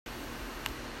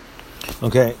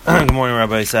Okay, good morning,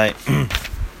 Rabbi Isai.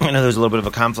 I know there's a little bit of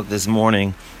a conflict this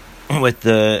morning with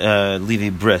the Levi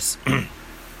Bris.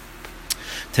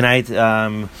 Tonight,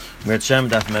 Mirat Shem,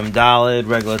 Daf Mem Daled,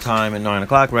 regular time at 9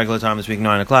 o'clock, regular time this week,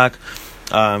 9 o'clock,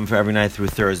 for every night through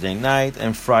Thursday night,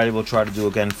 and Friday we'll try to do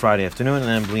again Friday afternoon, and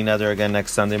then Bli Neder again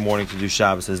next Sunday morning to do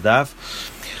Shabbos as Daf,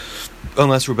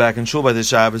 unless we're back in Shul by the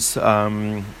Shabbos,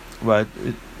 but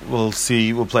we'll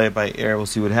see. We'll play it by ear. We'll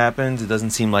see what happens. It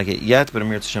doesn't seem like it yet, but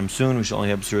Amir Tashem soon. We should only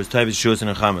have B'suras Taivis, Shuas,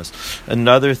 and Chamas.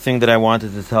 Another thing that I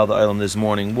wanted to tell the Olam this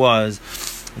morning was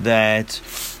that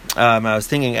I was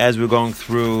thinking as we were going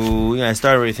through. I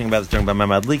started already thinking about this during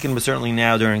Mamad Likin, but certainly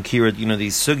now during Kirat,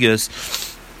 these sugyas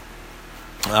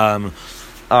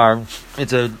are.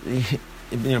 It's a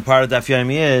part of Daf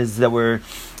Yomi is that we're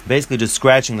basically just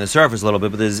scratching the surface a little bit,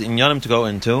 but there's inyanim to go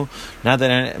into. Not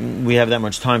that we have that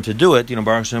much time to do it. Baruch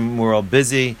Hashem, we're all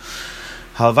busy.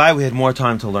 Halavai, we had more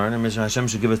time to learn, and Mishra Hashem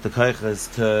should give us the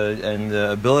kaiches and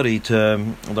the ability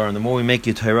to learn. The more we make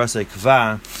you teirasei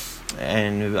kva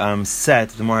and set,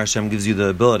 the more Hashem gives you the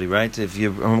ability, right? If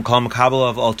you call makabel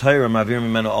of all Torah, mavir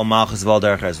mimenu al malchus of all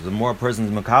derech, the more a person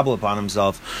is makabel upon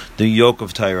himself the yoke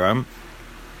of Torah,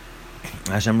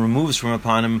 Hashem removes from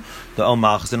upon him the Al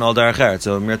Malchus and Al Derech Eretz.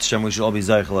 So Mirat Hashem, we should all be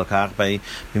Zaychel Akach by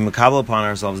being makabel upon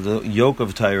ourselves the yoke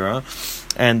of Torah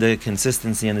and the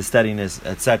consistency and the steadiness,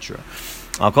 etc.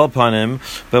 I'll call upon him,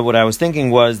 but what I was thinking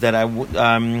was that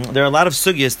there are a lot of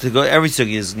sugyas to go. Every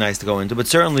sugya is nice to go into, but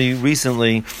certainly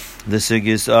recently the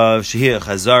sugyas of Shehir,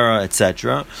 Chazara,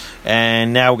 etc.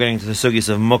 And now we're getting to the sugyas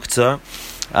of Muktzah.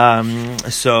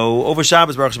 So over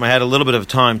Shabbos, Baruch Hashem, I had a little bit of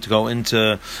time to go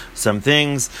into some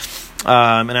things.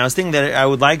 And I was thinking that I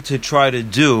would like to try to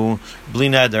do Bli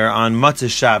Neder on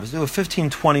Matzah Shabbos, do a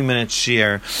 15-20 minute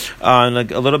share on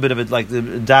a little bit of it, like the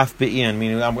Daf Be'in,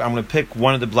 meaning I'm going to pick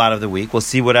one of the blot of the week. We'll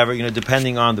see whatever,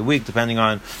 depending on the week, depending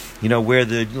on, where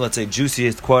the, let's say,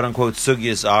 juiciest quote-unquote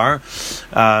sugyas are.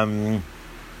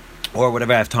 Or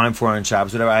whatever I have time for on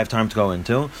Shabbos, whatever I have time to go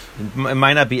into. It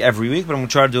might not be every week, but I'm going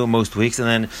to try to do it most weeks. And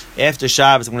then after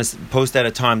Shabbos, I'm going to post at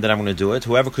a time that I'm going to do it.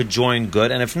 Whoever could join,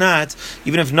 good. And if not,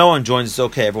 even if no one joins, it's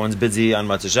okay. Everyone's busy on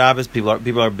Matzah Shabbos.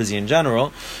 People are busy in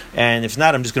general. And if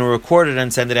not, I'm just going to record it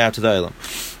and send it out to the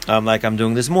Olam. Like I'm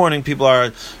doing this morning. People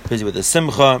are busy with the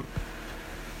Simcha.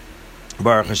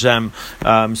 Baruch Hashem.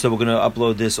 So we're going to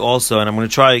upload this also, and I'm going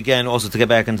to try again also to get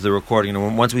back into the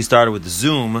recording. Once we started with the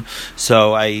Zoom,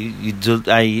 so I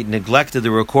neglected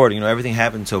the recording. Everything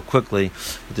happened so quickly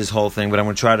with this whole thing, but I'm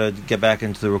going to try to get back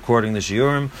into the recording, the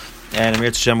shiurim, and Amir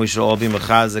Hashem, we should all be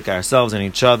mechazik ourselves and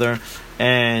each other,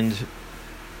 and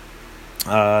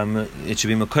it should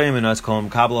be Mekoyim in us, call him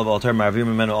Kabbalah of Alter, Ma'avir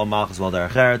Mimenu Al Malchus Val Derech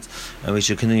Eretz, and we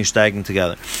should continue steiging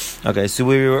together. Okay, so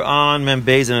we were on Mem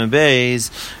Beis and Mem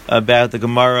Beis about the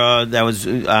Gemara that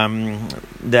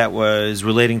was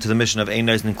relating to the mission of Ein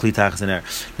Nois and Kli Tachas and Er.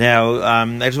 Now,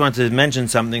 I just wanted to mention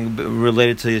something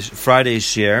related to Friday's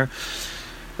share.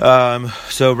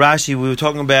 So Rashi, we were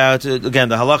talking about again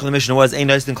the halach of the Mishnah was ein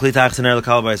nois and kli tachas ner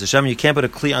l'kal b'ayis Hashem. You can't put a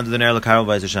kli under the ner l'kal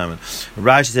b'ayis Hashem.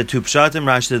 Rashi said two pshatim.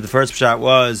 Rashi said the first pshat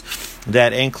was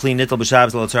that ein kli nittel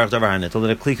b'Shabbos lo tzarich davar hanittel,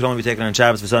 that a kli could only be taken on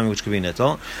Shabbos for something which could be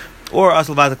nittel. Or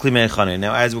asal vata kli me'echane.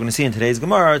 Now, as we're going to see in today's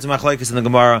Gemara, it's a machlokes in the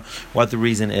Gemara what the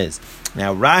reason is.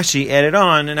 Now, Rashi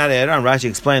Rashi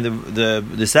explained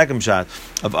the second shot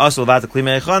of asal vata kli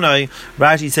me'echane.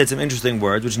 Rashi said some interesting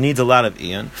words which needs a lot of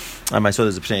ian. I saw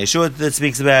there's a Pnei Yeshua that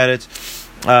speaks about it.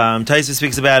 Taisa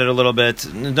speaks about it a little bit.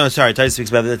 No, sorry, Taisa speaks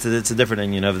about it. It's a different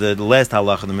opinion of the last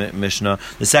halach of the Mishnah.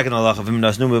 The second halach of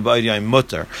Himnas Numu Ba'idiyai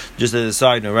Mutter. Just as a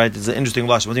side note, right? It's an interesting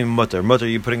lashon. What do you mean mutter? Mutter,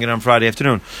 you're putting it on Friday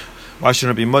afternoon. Why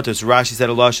shouldn't it be mutter? So Rashi said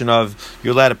a lashon of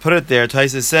you're allowed to put it there.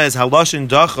 Taisa says halashon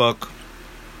dachok.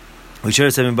 We should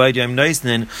have said in Ba'idiyai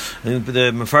Noisnin.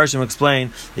 The Mefarshim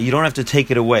explain that you don't have to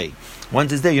take it away.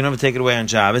 Once it's there, you don't have to take it away on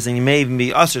Shabbos, and you may even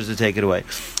be usher to take it away.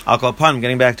 I'll call upon him.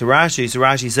 Getting back to Rashi, so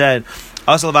Rashi said,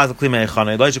 Rashi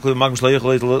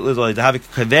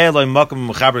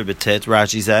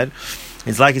said,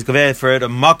 it's like he's kaveh for it a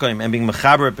makom and being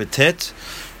mechaber betit,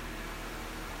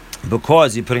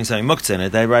 because you're putting something muktzah in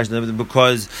it.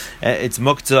 Because it's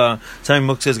muktzah, something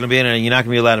muktzah is going to be in it, and you're not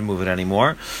going to be allowed to move it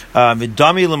anymore.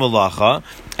 V'dami l'malacha,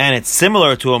 and it's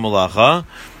similar to a malacha.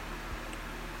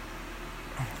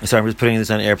 Sorry, I'm just putting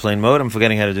this on airplane mode. I'm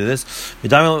forgetting how to do this.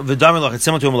 V'dami it's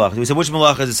similar to a malacha. We said, which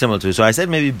malacha is it similar to? So I said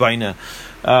maybe baina.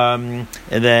 And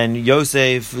then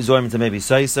Yosef, Zoyim to maybe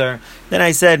Saiser. Then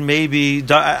I said maybe,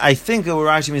 I think what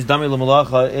Rashi means dami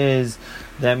l'malacha is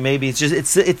that maybe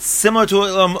it's similar to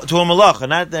a malacha,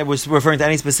 not that we're referring to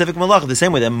any specific malacha. The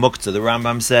same way that muktzah, the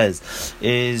Rambam says,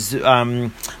 is there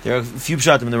are a few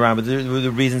pshatim in the Rambam.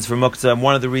 The reasons for muktzah.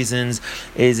 One of the reasons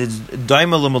is it's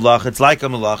daima l'malacha. It's like a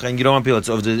malacha, and you don't want people. It's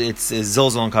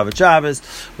zilzal and kavod Shabbos,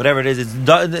 whatever it is.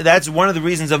 That's one of the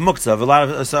reasons of muktzah. A lot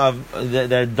of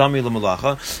that dami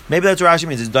l'malacha. Maybe that's what Rashi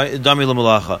means. It's dami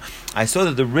l'malacha. I saw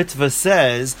that the Ritva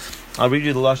says. I'll read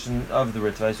you the lashon of the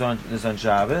Ritva. I saw this on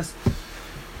Shabbos.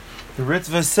 The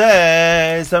Ritva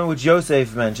says something which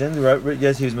Yosef mentioned.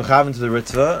 Yes, he was mechavan to the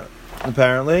Ritva,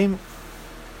 apparently.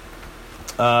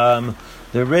 The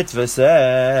Ritva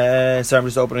says. So I'm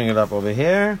just opening it up over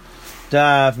here.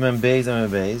 Daf mem beis.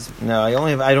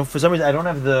 No, for some reason I don't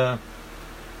have the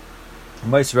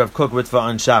Meister Rav Kook Ritva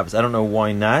on Shabbos. I don't know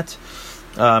why not.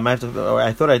 I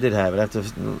thought I did have it. I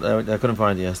couldn't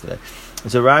find it yesterday.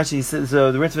 So Rashi says.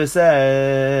 So the Ritva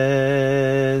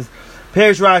says.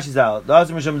 Perish Rashi's out. The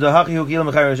Azim Mishum Zahachi Hukil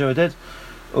Mechayr Hashem Etit.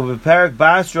 Over Perik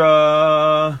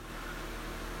Basra.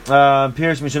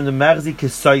 Perish Mishum the Merzi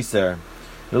Kisaiser.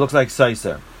 It looks like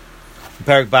Saiser.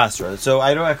 Perik Basra. So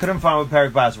I couldn't find what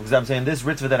Perik Basra, because I'm saying this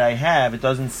Ritva that I have, it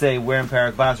doesn't say where in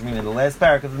Perik Basra, meaning the last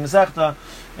Perik of the Masechta.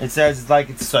 It says it's like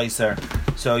it's Saiser.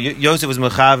 So Yosef was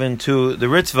mechaven to the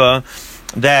Ritva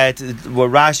that what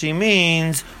Rashi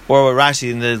means, or what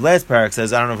Rashi in the last parak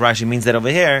says, I don't know if Rashi means that over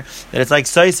here, that it's like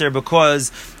Saiser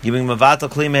because you being Mavatal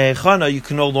Kli Mehechana, you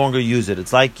can no longer use it.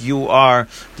 It's like you are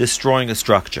destroying a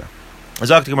structure.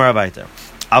 Azak to Gemara Vaiter.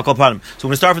 I'll call upon him. So we're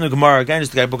going to start from the Gemara again,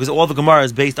 just to get, because all the Gemara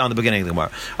is based on the beginning of the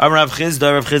Gemara. Rav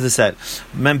Chizda said,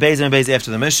 Men Beis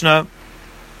after the Mishnah.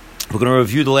 We're going to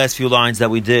review the last few lines that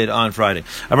we did on Friday.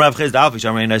 Even though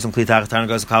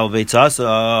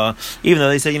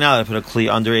they say you're not allowed to put a kli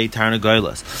under a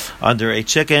tarnagolas, under a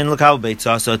chicken,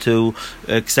 to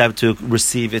accept, to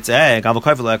receive its egg. But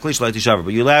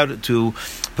you're allowed to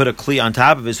put a kli on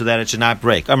top of it so that it should not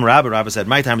break. Rabbi said,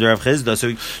 my time to Rav Chizda,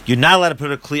 so you're not allowed to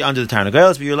put a kli under the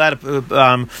tarnagolas, but you're allowed to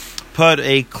put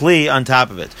a kli on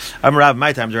top of it. Rav,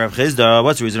 my time to Rav Chizda.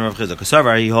 What's the reason of Rav Chizda?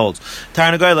 Kasavar, he holds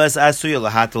tarnagolas asuya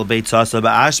lahatel beit sasa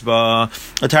ba'ashba.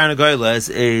 A tarnagolas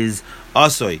is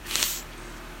asui.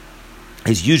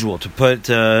 It's usual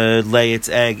to lay its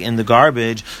egg in the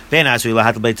garbage. And it's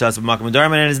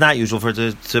not usual for it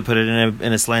to put it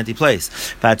in a slanty place.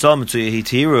 They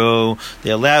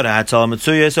allowed a hatzal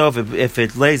mitzuya. So if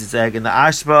it lays its egg in the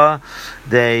ashba,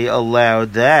 they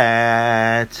allowed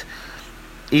that.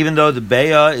 Even though the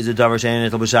beya is a davar shein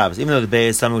nitel b'Shabbos, even though the beya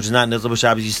is something which is not nitel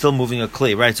b'Shabbos, you're still moving a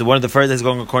kli, right? So one of the first, that's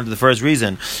going according to the first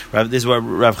reason. This is what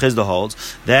Rav Chizda holds,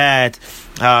 that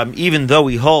even though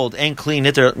we hold en kli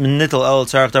nitel el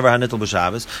tzarich davar hanitel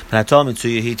b'Shabbos, v'hatzal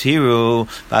mitzuya hitiru,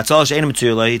 v'hatzal shein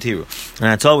mitzuya lo hitiru,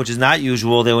 and hatzal which is not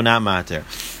usual, they will not matter.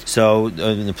 So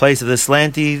in the place of the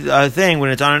slanty thing, when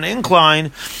it's on an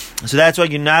incline, so that's why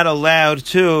you're not allowed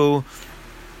to.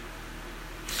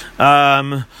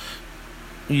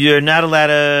 You're not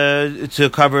allowed to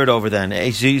cover it over then.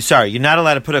 Sorry, you're not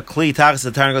allowed to put a kli tachas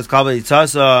the tarnagos kalba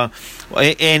itzasa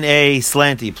in a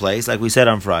slanty place, like we said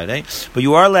on Friday. But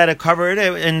you are allowed to cover it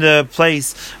in the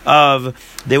place of,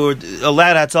 they were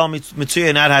allowed hatzal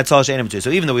mitzuya, not hatzal she'enim mitzuya.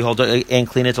 So even though we hold and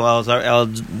clean it el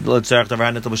tzarech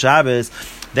davar nitel b'Shabbos,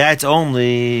 that's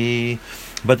only.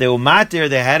 But they were matir.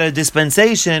 They had a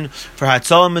dispensation for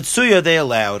hatzal mitzuya. They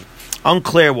allowed.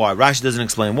 Unclear why. Rashi doesn't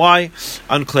explain why.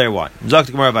 Unclear why. Abaya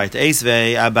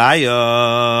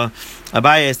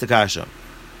is the kasha.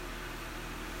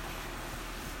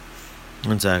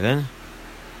 One second.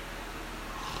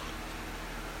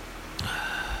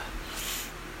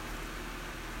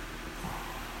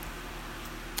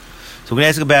 So we're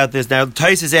going to ask about this now.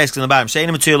 Tais is asking on the bottom.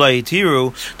 She'enim mitzuya lo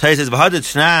yitiru. Tais says v'had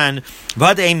t'nan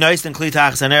v'had ein nice than kli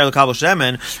tachas aner l'kabel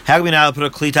shemen. How can we now put a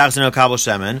kli tachas aner l'kabel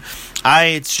shemen?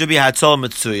 It should be hatzol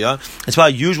mitzuya. It's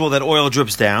probably usual that oil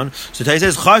drips down. So Tais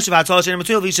says chashav hatzol she'enim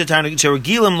mitzuya v'isha tarnag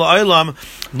sheregilim la'olam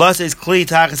las is kli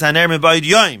tachas aner mibayid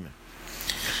yoim.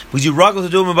 Because you ruggle to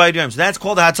do it by yom. So that's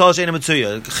called the hatzal she'enim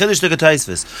mitzuya. Chiddush to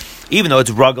Taisvis. Even though it's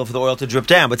ruggle for the oil to drip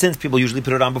down, but since people usually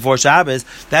put it on before Shabbos,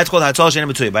 that's called hatzal she'enim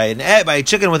mitzuya. By a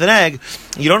chicken with an egg,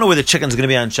 you don't know where the chicken's going to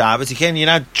be on Shabbos. You're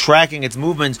not tracking its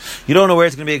movements. You don't know where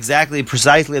it's going to be exactly,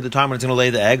 precisely at the time when it's going to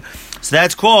lay the egg. So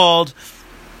that's called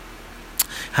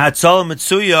Hatzal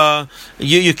Mitsuya.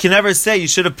 You can never say you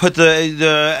should have put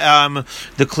the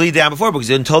kli down before, because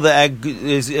until the egg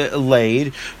is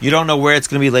laid, you don't know where it's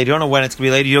going to be laid. You don't know when it's going to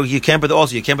be laid. You can't put the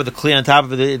kli on top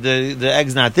of it. The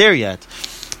egg's not there yet.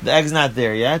 The egg's not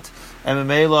there yet. And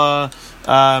Mamela,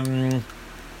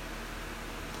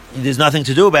 there's nothing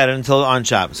to do about it until on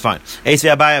Shabbos. Fine. Do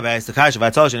they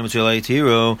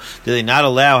not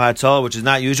allow Hatzol, which is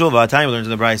not usual? But time we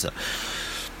learned in the Brisa.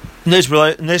 If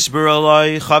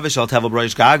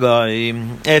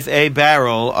a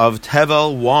barrel of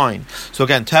tevel wine, so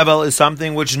again, tevel is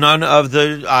something which none of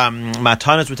the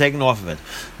matanas were taken off of it.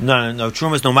 No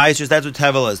trumas, no meisters. That's what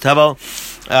tevel is. Tevel,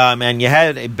 and you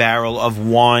had a barrel of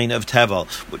wine of tevel,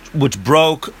 which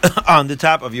broke on the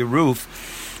top of your roof.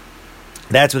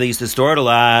 That's where they used to store it a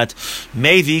lot.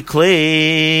 Mevi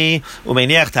kli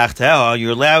umeiniach tachteha.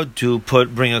 You're allowed to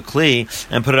bring a kli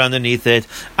and put it underneath it.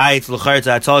 Ait l'charetz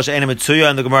atzal she'enim mitzuya.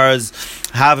 And the Gemara's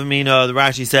Havamina, the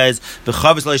Rashi says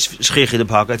b'chavis le'shchichi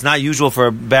depaka. It's not usual for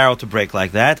a barrel to break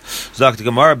like that. Zok the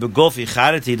Gemara begulfi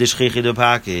chareti d'shchichi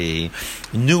depaki.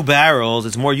 New barrels,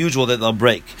 it's more usual that they'll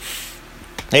break.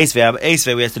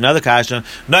 Eisve, we asked another kasha.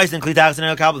 Nice and kli and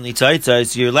el kabel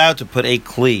nitzaitza. You're allowed to put a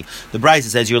kli. The Brisa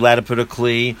says you're allowed to put a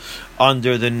kli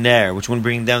under the ner, which we'll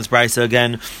bring down this Brisa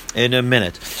again in a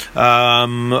minute.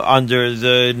 Under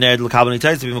the ner the kabel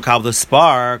nitzaitza, we makabel the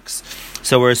sparks.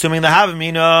 So we're assuming the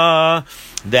havamina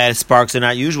that sparks are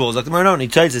not usual. Like the Gemara, no,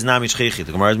 nitzaitza is not mishchichi.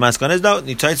 The Gemara's maskana is no,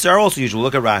 nitzaitza are also usual.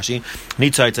 Look at Rashi.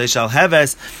 Nitzaitza shall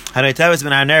heves hanay teves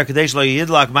ben haner kadesh lo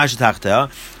yidlak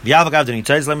mashatachta v'yavagav the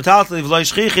nitzaitza lemetaltli v'lo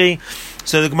shchichi.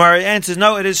 So the Gemara answers,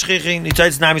 no, it is shchichi. Nitzaitza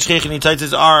is not mishchichi.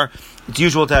 Nitzaitza are, it's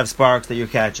usual to have sparks that you're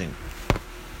catching.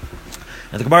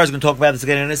 And the Gemara is going to talk about this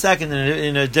again in a second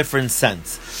in a different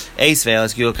sense. Another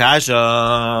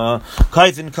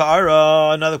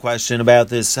question about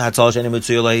this Hatzal Sheni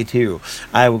Mitzuya Lahitiru.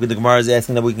 The Gemara is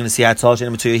asking that we're going to see Hatzal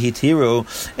Sheni Mitzuya Hitiru.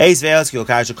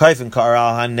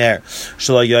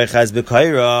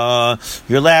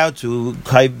 You're allowed to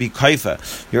be kaifa.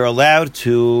 You're allowed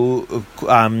to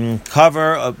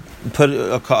cover put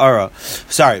a ka'ara.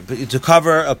 Sorry, to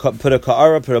cover put a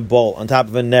ka'ara, put a bowl on top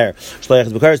of a ner, so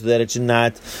that it should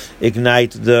not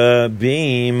ignite the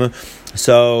beam.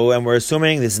 So, and we're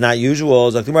assuming this is not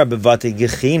usual. We're talking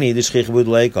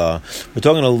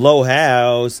a low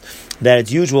house that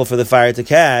it's usual for the fire to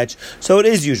catch. So it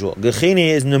is usual. Gechini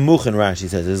is nemuchin, Rashi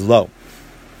says, is low.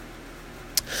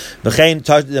 One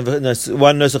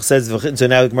nusach says, so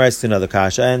now the Gemara asks another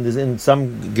kasha, and in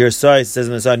some girsai it says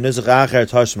in the side nusach acher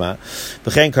toshma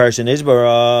v'chein karshin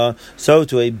ishbara, so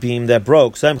to a beam that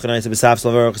broke.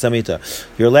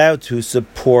 You're allowed to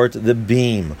support the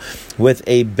beam with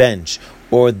a bench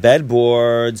or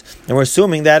bedboards, and we're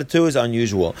assuming that too is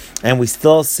unusual, and we're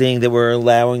still seeing that we're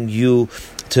allowing you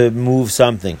to move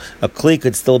something. A kli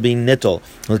could still be nittel.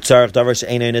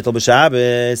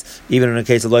 Even in a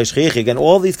case of loish chichi. Again,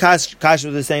 all these kash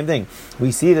are the same thing.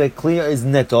 We see that a kli is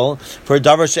nittel for a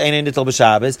davar she'enei nittel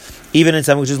b'Shabbos, even in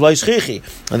something which is loish chichi.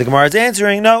 And the Gemara is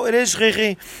answering, no, it is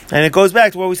chichi. And it goes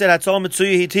back to what we said, hatzal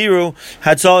mitzuya hitiru,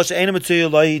 hatzal she'enei mitzuya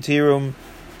lo hitiru.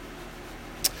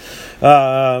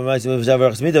 We're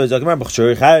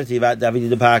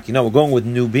going with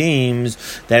new beams,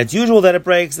 that it's usual that it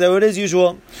breaks, though it is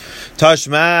usual.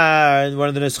 Tashma, one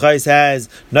of the Nuschais has,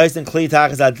 nice and kli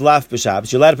tachas adlaf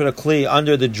b'Shabbos. You're allowed to put a kli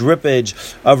under the drippage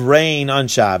of rain on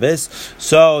Shabbos.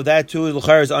 So that too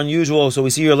is unusual. So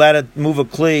we see you're allowed to move a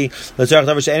kli, because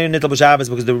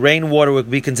the rainwater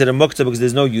would be considered muktzah because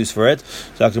there's no use for it.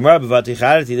 So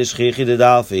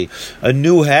a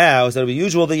new house, that would be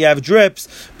usual that you have drips,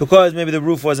 because maybe the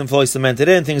roof wasn't fully cemented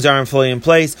in, things aren't fully in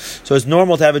place, so it's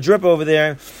normal to have a drip over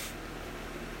there.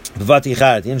 We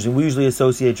usually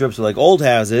associate drips with like old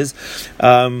houses,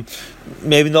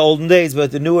 maybe in the olden days,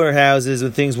 but the newer houses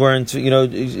when things weren't,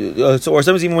 or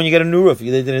sometimes even when you get a new roof,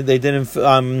 they didn't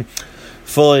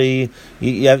fully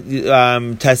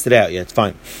test it out yet. It's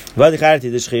fine. Good.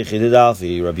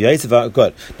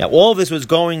 Now all of this was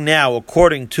going now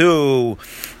according to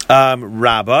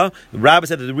Rabbah. Rabbah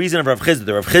said that the reason of Rav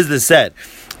Chizda said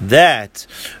that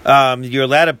you're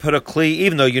allowed to put a kli,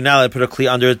 even though you're not allowed to put a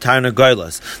kli under Tarna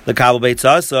Goylas. The Kabel Beit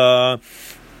Sasa,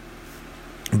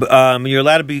 you're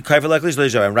allowed to be kaifel like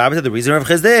lish. And Rabbi said the reason Rav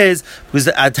Chizda is because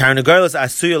Tarna Goylas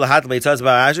asuya lahat Beit Sasa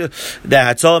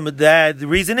that the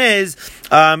reason is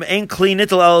ain't kli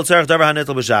nittel el tzarich davar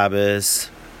hanittel b'Shabbos.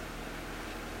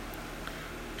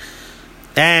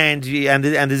 And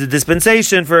there's a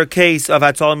dispensation for a case of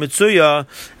Hatzal Mitzuya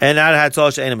and not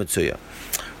Hatzal She'ena Mitzuya.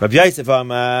 Rabbi Yosef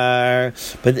Amar,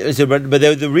 but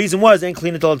the reason was ain't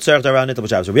clean it all tzarech around it.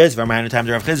 Rabbi Yosef Amar, time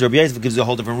to Rav Chizda. Rabbi Yosef gives a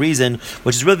whole different reason,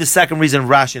 which is really the second reason of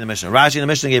Rashi in the Mishnah. Rashi in the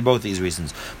Mishnah gave both these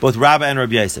reasons, both Rabba and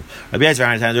Rabbi Yosef. Rabbi Yosef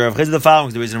Amar, time to Rav Chizda. The following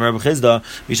is the reason of Rabbi Chizda.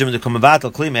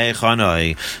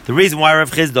 The reason why Rav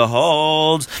Chizda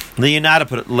holds that you're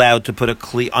not allowed to put a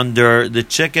kli under the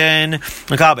chicken,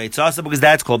 because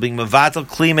that's called being mevatel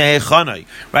kli mehechanoi.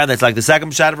 Right, that's like the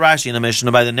second shot of Rashi in the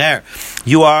Mishnah by the Ner.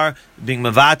 You are being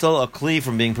mevatel a kli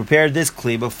from being prepared. This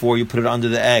kli before you put it under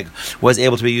the egg was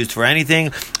able to be used for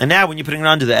anything, and now when you're putting it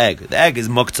under the egg is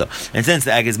muktzah, and since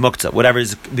the egg is muktzah,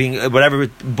 whatever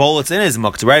bowl it's in is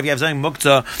muktzah. Right, if you have something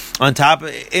muktzah on top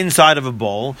inside of a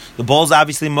bowl, the bowl's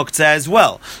obviously muktzah as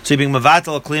well. So you're being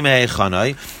mevatel a kli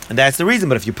mehechanoi, and that's the reason.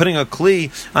 But if you're putting a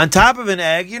kli on top of an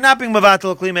egg, you're not being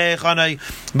mevatel a kli mehechanoi,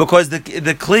 because the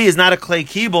kli is not a clay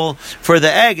kibble for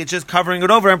the egg; it's just covering it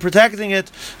over and protecting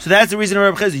it. So that's the reason of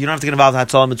Reb Chizda. You don't have to get involved in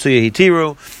Hatzal Mitzuya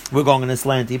Hitiru. We're going in a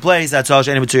slanty place. That's all.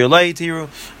 Sheni Mitzuya Lo Hitiru.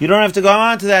 You don't have to go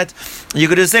on to that. You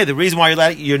could just say the reason why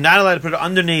you're not allowed to put it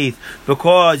underneath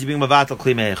because you're being mevatel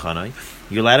kli mehechanoi.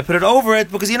 You're allowed to put it over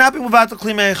it because you're not being mevatel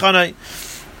kli mehechanoi.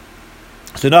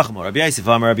 So Nachmor, Rabbi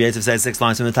Yosef says 6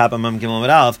 lines from the top of Mam Gimel Amud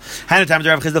Aleph. Hand time to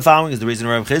Rav Chizda. The following is the reason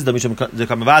Rav Chizda mishum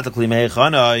dekam mevatel kli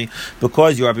mehechanoi,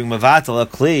 because you are being mevatel a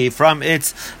kli from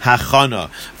its hachana,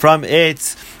 from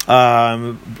its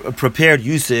prepared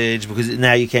usage, because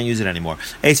now you can't use it anymore.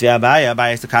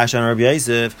 Abaya is the kasha on Rabbi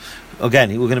Yosef. Again,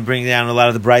 we're going to bring down a lot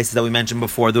of the brises that we mentioned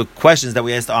before. The questions that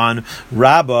we asked on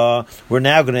Rabbah, we're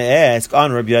now going to ask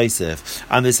on Rabbi Yosef.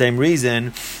 On the same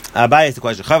reason, Abai asked the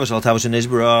question, a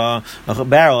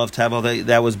barrel of tevel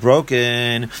that was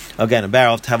broken. Again, a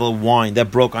barrel of tevel wine that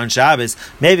broke on Shabbos.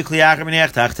 Maybe you're allowed to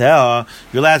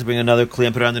bring another kli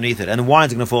and put it underneath it, and the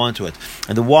wine's going to fall into it.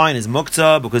 And the wine is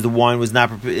muktzah because the wine was not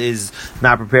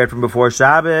prepared from before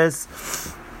Shabbos.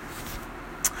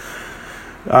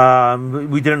 We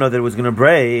didn't know that it was going to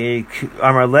break.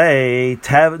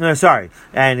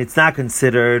 And it's not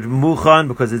considered muchan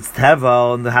because it's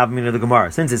tevel in the Havmin of the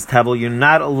Gemara. Since it's tevel, you're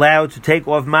not allowed to take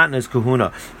off matnas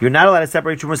kahuna. You're not allowed to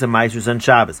separate trumas and maasros on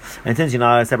Shabbos. And since you're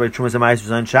not allowed to separate trumas and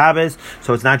maasros on Shabbos,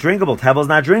 so it's not drinkable. Tevel is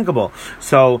not drinkable.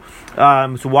 So why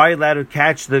are you allowed to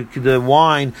catch the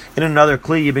wine in another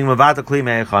kli? You're being mevatel kli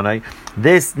mehechanoi.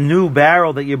 This new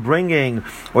barrel that you're bringing,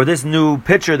 or this new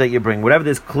pitcher that you bring, whatever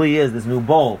this kli is, this new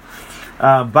bottle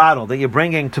that you're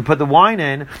bringing to put the wine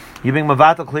in, you're being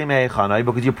mevatel kli mehechanoi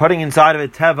because you're putting inside of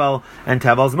it tevel, and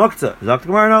tevel's muktzah. Dr.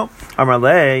 Gemara, no.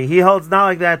 Amarle, he holds not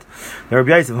like that. The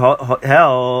Rabbi Yosef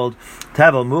held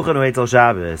tevel muchan eitel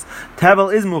Shabbos.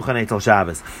 Tevel is muchan eitel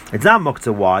Shabbos. It's not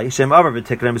muktzah. Why? Shem over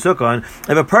v'tikram b'sukkon.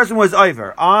 If a person was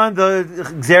over on the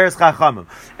Gzeres Chachamim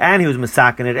and he was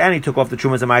masakin it and he took off the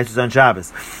trumas and maasros on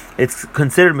Shabbos, it's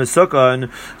considered mesukon.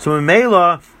 So in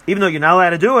Mela, even though you're not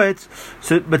allowed to do it,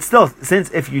 but still, since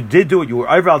if you did do it, you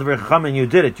were over al Devrei Chachamim and you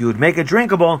did it, you would make it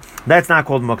drinkable. That's not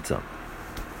called muktzah.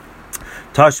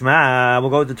 Tashma, we'll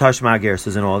go to Tashma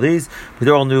Gerses and all these, but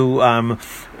they're all new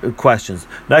questions.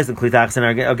 Nice and klitachs.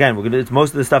 And again, it's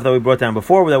most of the stuff that we brought down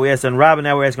before that we asked on Rabbah.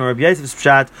 Now we're asking Rabbi Yosef's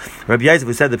pshat. Rabbi Yosef,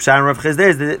 we said the pshat and Rav Chizda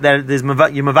is that there's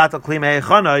mevatel kli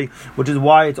mehechanoi, which is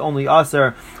why it's only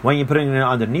aser when you're putting it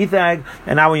underneath the egg,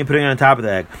 and not when you're putting it on top of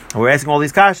the egg. And we're asking all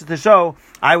these kashas to show.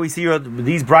 We see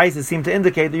these brises seem to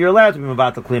indicate that you're allowed to be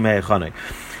mevatel kli mehechanoi.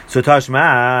 So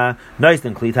Tashma, nice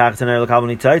and kli tachas and l'kabel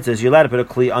nitzaitzes, you're allowed to put a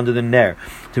kli under the ner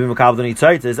to be makabel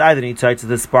nitzaitzes. Either nitzaitzes,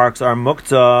 the sparks are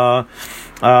muktzah.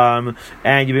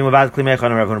 And you be mevatel kli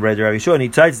mehechanoi. Rav Huna Breder Rav Yeshua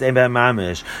nitzaitzes ein behem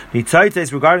mamish.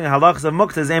 Nitzaitzes regarding the halachas of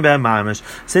muktzah ein behem mamish.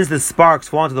 Since the sparks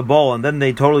fall into the bowl and then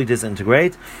they totally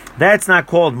disintegrate, that's not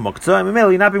called muktzah.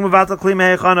 You're not being mevatel kli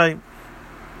mehechanoi.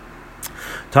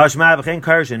 Tashma v'chein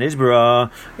karshin isbara,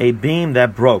 a beam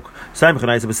that broke.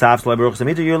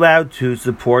 You're allowed to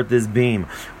support this beam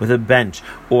with a bench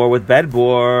or with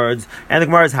bedboards. And the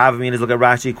Gemara's Havamina is look at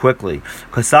Rashi quickly.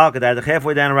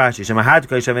 Halfway down Rashi.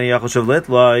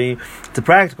 It's a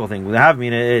practical thing. The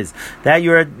Havamina is that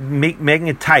you're making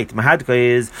it tight. Mahadka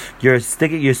is you're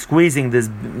squeezing this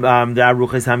the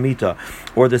aruchas hamita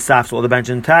or the safs or the bench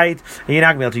in tight, and you're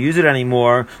not going to be able to use it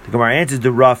anymore. The Gemara answers the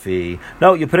Rafi.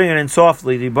 No, you're putting it in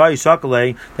softly.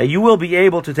 That you will be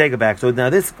able to take it back. So now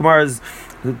this Gemara's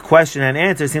question and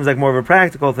answer seems like more of a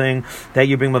practical thing, that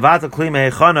you bring mevatel kli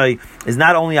mehechanoi is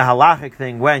not only a halachic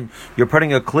thing when you're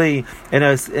putting a kli in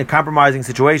a compromising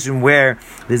situation where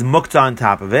there's muktzah on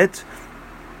top of it,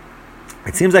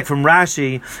 It seems like from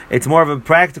Rashi, it's more of a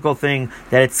practical thing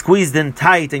that it's squeezed in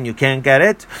tight and you can't get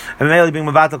it. And mainly being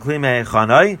mevatel kli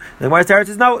mehechanoi. The Gemara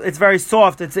says no, it's very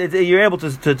soft. You're able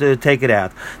to take it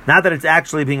out. Not that it's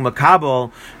actually being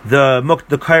makabel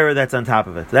the kaira that's on top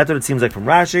of it. That's what it seems like from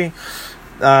Rashi.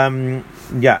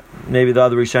 Maybe the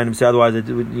other Rishonim say otherwise.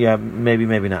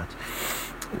 Maybe not.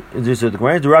 This is the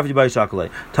Gemara.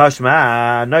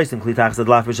 Tashma, nice and klitachs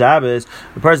adlaf b'Shabbos.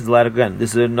 The person's allowed again.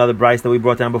 This is another brayso that we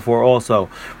brought down before, also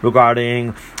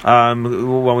regarding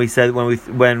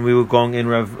when we were going in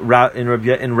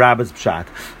Rabba's pshat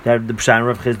that the pshat in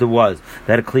Rav Chizda was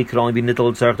that a kli could only be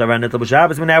nittel tzarich around nittel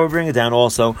b'Shabbos. But now we bring it down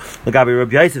also the Gabi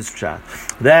Rabbi Yosef's pshat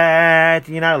that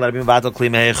you're not allowed to be mevatel kli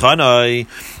mehechanoi.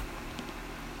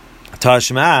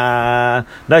 Tashma,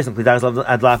 nice and klitachs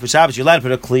adlaf b'Shabbos. You're allowed to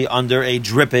put a kli under a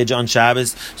drippage on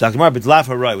Shabbos. So we're talking about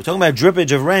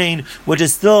drippage of rain, which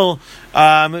is still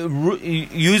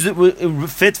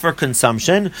fit for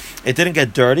consumption. It didn't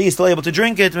get dirty. You're still able to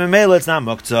drink it. Memela, it's not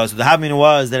muktzah. So the havmina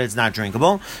was that it's not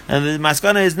drinkable, and the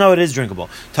maskana is no, it is drinkable.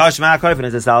 Tashma, koifin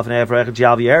is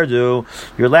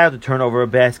you're allowed to turn over a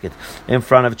basket in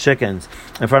front of chickens,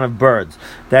 in front of birds,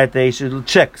 that they should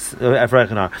chicks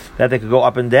that they could go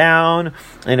up and down,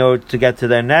 to get to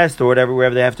their nest or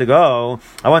wherever they have to go.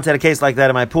 I once had a case like that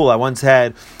in my pool.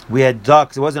 We had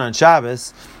ducks. It wasn't on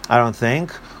Shabbos, I don't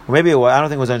think. Or maybe it was, I don't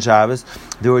think it was on Shabbos.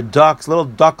 There were ducks, little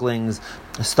ducklings,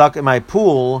 stuck in my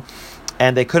pool,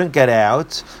 and they couldn't get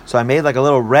out. So I made like a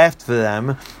little raft for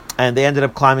them, and they ended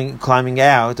up climbing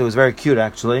out. It was very cute,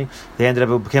 actually.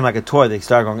 It became like a toy. They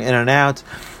started going in and out.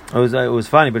 It was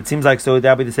funny, but it seems like so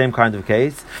that would be the same kind of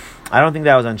case. I don't think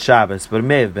that was on Shabbos, but it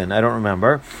may have been. I don't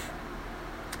remember.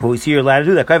 But we see you're allowed to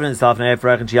do that.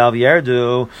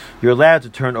 You're allowed to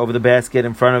turn over the basket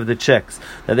in front of the chicks,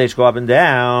 that they should go up and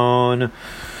down.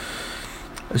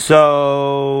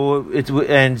 So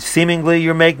and seemingly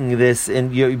you're making this,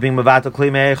 and you're being mevatel kli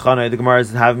mehechanoi. The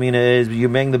Gemara's havmina is you're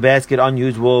making the basket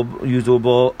unusable because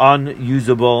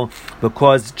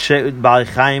Baalei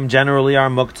Chaim generally are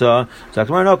mukta. So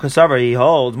Gemara no kasavar, he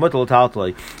holds mutal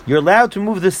taltli. You're allowed to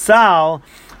move the sal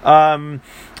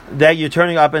that you're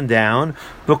turning up and down,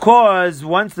 because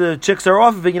once the chicks are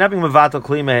off of it, you're not being mevatel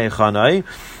kli mehechanoi,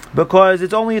 because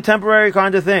it's only a temporary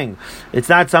kind of thing. It's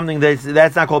not something that's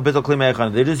not called bitul kli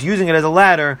mehechanoi. They're just using it as a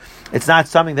ladder. It's not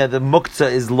something that the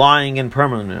muktzah is lying in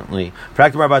permanently. I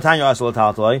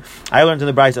learned in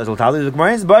the brayso asal taltli. The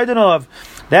Gemara is baidanov.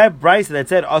 That brayso that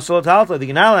said asal taltli, that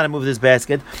you're not allowed to move this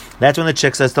basket, that's when the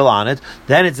chicks are still on it.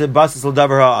 Then it's a basis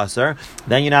l'davar ha'aser.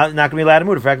 Then you're not going to be allowed to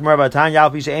move it. We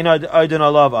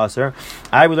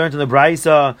learned in the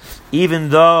brayso, even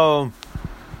though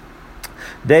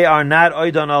they are not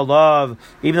oidon alav,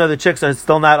 even though the chicks are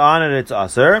still not on it, it's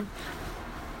aser.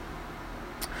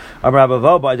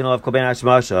 That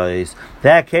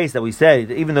case that we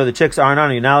said, even though the chicks aren't on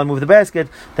it, you're not allowed to move the basket,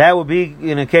 that would be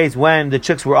in a case when the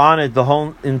chicks were on it the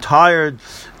whole entire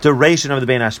duration of the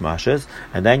bein hashmashas,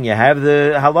 and then you have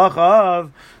the halacha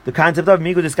of the concept of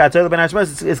migu diskatzer ben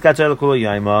hashmashas is katzer l'kula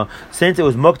yaima. Since it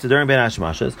was mukta during ben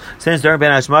hashmashas, since during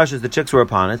ben hashmashas the chicks were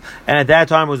upon it, and at that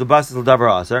time it was a basis l'davar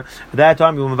aser. At that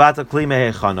time you were mevatel kli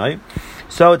mehechanoi,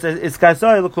 so it's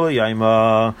katzer l'kula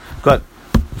yaima. Good.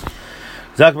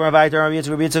 Zakbar Vayter Rabbi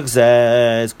Yitzchak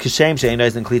says, "Kishem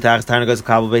she'enais and klitachs tarnagos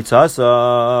kabel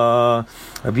beitzasa."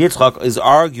 Rabbi Yitzchak is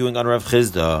arguing on Rav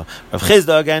Chizda. Rav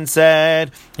Chizda again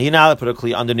said, "You're not allowed to put a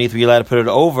kli underneath, you're allowed to put it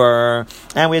over."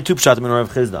 And we had two pshatim in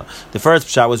Rav Chizda. The first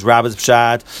pshat was Rabba's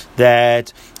pshat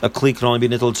that a kli can only be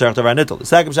nittel tzarich around nittel. The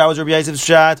second pshat was Rabbi Yosef's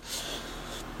pshat.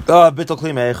 Bitul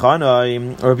kli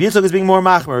mehechanoi. Rabbi Yitzchak is being more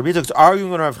machmer. Rabbi Yitzchak is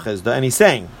arguing on Rav Chizda, and he's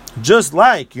saying, just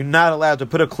like you're not allowed to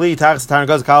put a kli tachas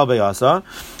tarnagos kabel beyasa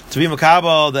to be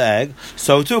makabel the egg,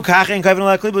 so too kachin kavin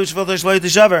la kli b'shvil tishloy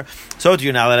tishaver. So too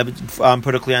you're not allowed to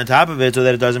put a kli on top of it so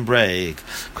that it doesn't break.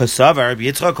 Because savar Rabbi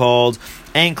Yitzchak called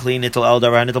ein kli nittel el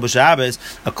davar nittel b'Shabbos.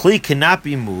 A kli cannot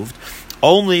be moved.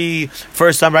 Only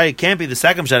first time, right? It can't be the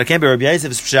second pshat. It can't be Rabbi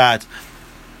Yosef's pshat.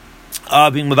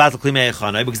 Being mevatel kli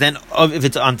mehechanoi, because then if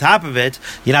it's on top of it,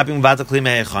 you're not being mevatel kli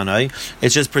mehechanoi.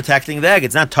 It's just protecting the egg.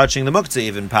 It's not touching the muktzah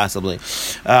even possibly.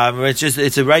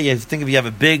 It's a right. You think if you have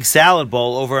a big salad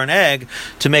bowl over an egg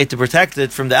to protect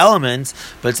it from the elements,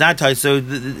 but it's not touched.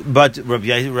 But Rabbi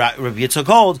Yitzchak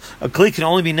holds a kli can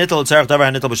only be nittel tzarich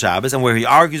davar nittel b'Shabbos, and where he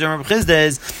argues on Rabbi Chizda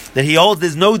is that he holds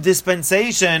there's no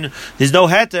dispensation, there's no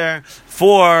heter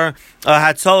for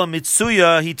hatzalah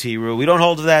mitzuya hitiru. We don't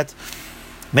hold of that.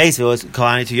 Meisville was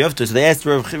Kalani to Yufta. So they asked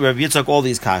Rav Yitzchak all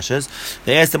these kashas.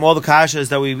 They asked him all the kashas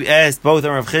that we asked both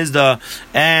on Rav Chizda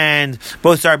and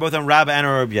both on Rabba and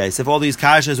Rav Yosef. All these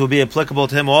kashas will be applicable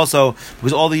to him also,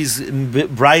 because all these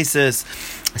brises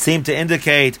seem to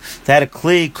indicate that a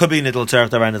kli could be nittel tzarech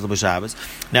davar nittel b'Shabbos.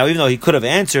 Now, even though he could have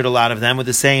answered a lot of them with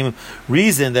the same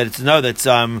reason that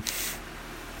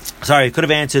he could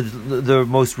have answered the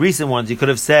most recent ones. He could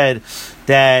have said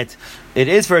that it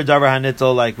is for a davar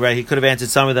hanittel, like, right, he could have answered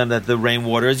some of them that the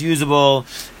rainwater is usable,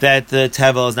 that the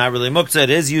tevel is not really muktzah, it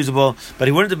is usable, but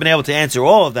he wouldn't have been able to answer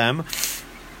all of them.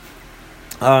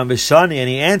 And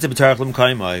he answered Rav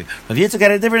Yitzchak at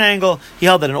a different angle. He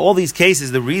held that in all these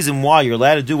cases, the reason why you're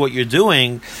allowed to do what you're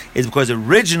doing is because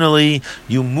originally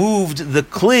you moved the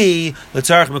kli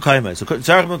l'tzarech mekayma. So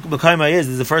tzarech mekayma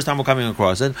is the first time we're coming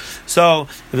across it. So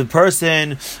if a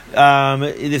person,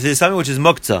 if there's something which is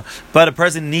muktzah, but a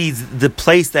person needs the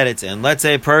place that it's in. Let's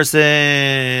say a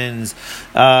person's,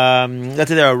 let's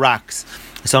say there are rocks.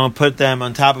 Someone put them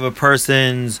on top of a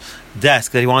person's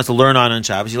desk that he wants to learn on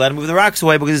Shabbos. You let him move the rocks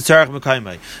away because it's tzarech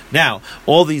mekayma. Now,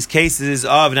 all these cases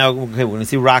of we're going to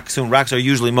see rocks soon. Rocks are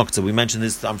usually muktzah. We mentioned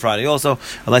this on Friday also,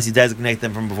 unless you designate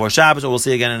them from before Shabbos, or we'll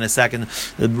see again in a second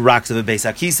the rocks of a beis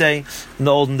hakisei in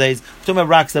the olden days. We're talking about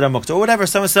rocks that are muktzah or whatever,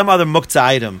 some other muktzah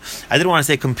item. I didn't want to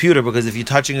say computer because if you're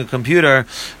touching a computer,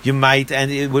 you might, and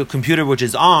a computer which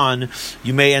is on,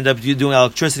 you may end up doing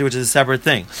electricity, which is a separate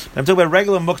thing. But I'm talking about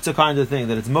regular muktzah kind of thing,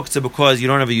 that it's muktzah because you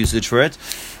don't have a usage for it.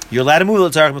 You're allowed to move to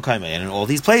l'tzarech mekayma, and in all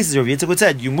these places, Rav Yitzchak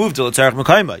said you moved to l'tzarech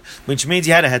mekayma, which means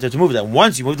you had a heter to move that.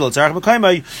 Once you move to l'tzarech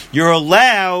mekayma, you're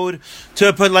allowed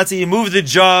to put. Let's say you move the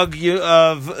jug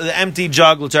of the empty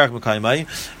jug l'tzarech mekayma,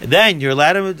 then you're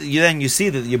allowed to. Then you see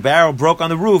that your barrel broke on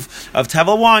the roof of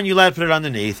tevel 1. You're allowed to put it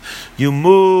underneath. You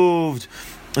moved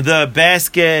the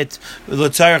basket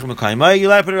l'tzarech mekayma. You're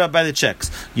allowed to put it up by the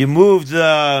checks. You moved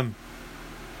the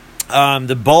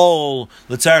bowl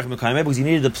l'tzarech mekayma because you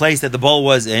needed the place that the bowl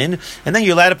was in, and then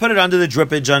you're allowed to put it under the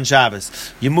drippage on Shabbos.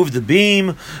 You move the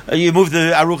beam, you move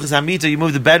the aruchas hamita, you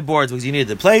move the bedboards because you needed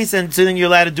the place, and so then you're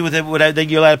allowed to do with it whatever. Then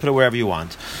you're allowed to put it wherever you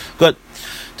want. Good.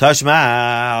 Tashma,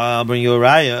 I'll bring you a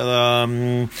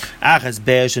raya. Achas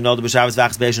beish and all the b'Shabbos,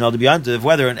 v'achas beish and all the b'yantiv.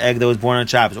 Whether an egg that was born on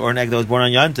Shabbos or an egg that was born on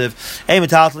Yantiv,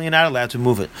 you're not allowed to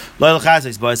move it. You're not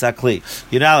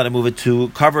allowed to move it to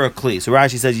cover a kli. So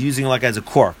Rashi says using it like as a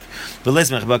cork, or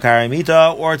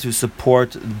to support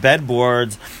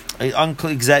bedboards.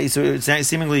 So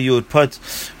seemingly you would put,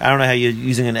 I don't know how you're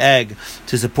using an egg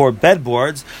to support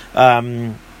bedboards.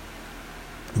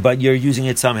 But you're using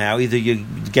it somehow. Either you're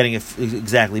getting it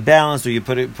exactly balanced, or you're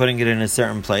putting it in a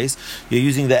certain place. You're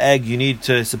using the egg you need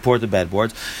to support the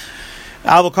bedboards.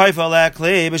 But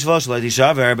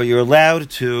you're allowed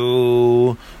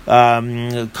to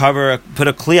put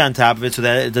a kli on top of it so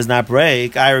that it does not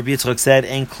break. Rabbi Yitzchak said,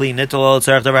 "Ein kli nittel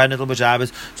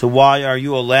b'Shabbos." So why are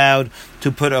you allowed to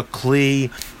put a kli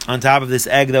on top of this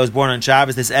egg that was born on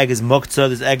Shabbos? This egg is muktzah.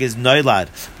 This egg is noilad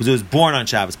because it was born on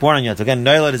Shabbos, born on Yontif. Again,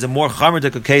 noilad is a more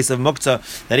chamerdik case of muktzah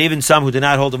that even some who do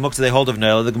not hold of muktzah, they hold of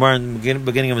noilad. The Gemara in the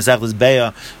beginning of Masechtas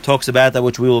Beah talks about that,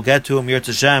 which we will get to Mir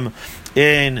Tashem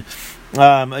in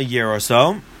a year or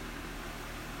so.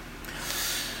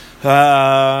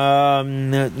 But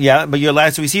you're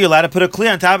allowed. So we see you're allowed to put a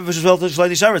kli on top of it. It's a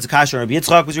kasher. Rabbi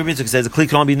Yitzchak, because Rabbi Yitzchak says a kli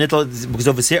can only be nittel because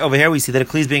over here we see that a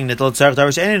kli is being nittel.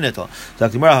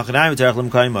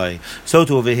 So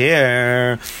to over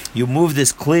here, you move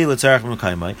this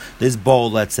kli this bowl,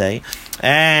 let's say,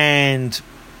 and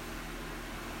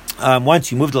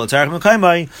once you move the l'tzarech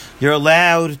mekayma, you're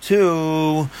allowed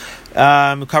to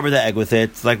cover the egg with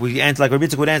it, like Rabbi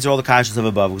Yitzchak would answer all the kashas of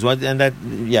above.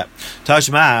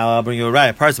 Tashma, I'll bring you a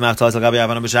right.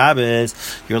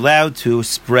 You're allowed to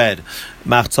spread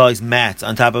machzalis mats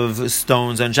on top of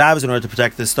stones on Shabbos in order to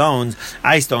protect the stones.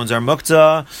 Ice stones are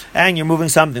muktzah, and you're moving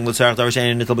something.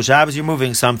 You're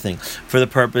moving something for the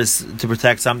purpose to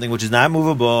protect something which is not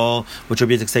movable, which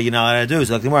Rabbi Yitzchak say you're not allowed to do.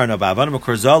 So we're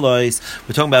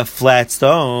talking about flat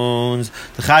stones.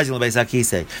 The chazil beis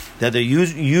hakisei that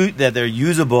they're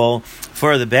usable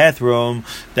for the bathroom.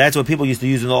 That's what people used to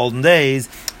use in the olden days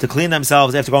to clean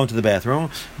themselves after going to the bathroom.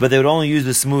 But they would only use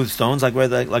the smooth stones, like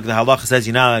the halacha says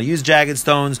you're not allowed to use jagged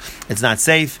stones. It's not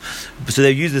safe. So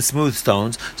they use the smooth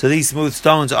stones. So these smooth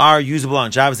stones are usable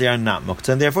on Shabbos. They are not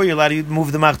muktzah, and therefore you're allowed to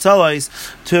move the machzalos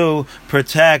to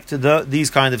protect these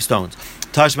kind of stones.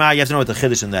 Tashma, you have to know what the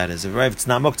chiddush in that is. Right? If it's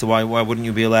not muktzah, why wouldn't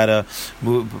you be allowed to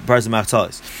move person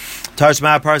machzalos?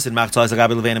 Tashma, person machzalos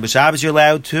agabi levein b'Shabbos. You're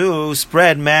allowed to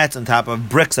spread mats on top of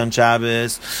bricks on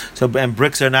Shabbos. And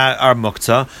bricks are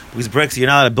muktzah because bricks you're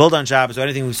not allowed to build on Shabbos or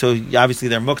anything. So obviously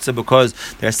they're muktzah because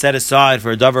they're set aside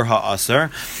for a davar ha'aser.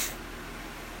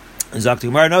 Zakti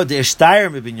Gemara, no, the Ishtayr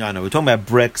Mibinyana. We're talking about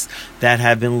bricks that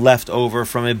have been left over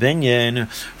from a binyan,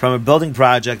 from a building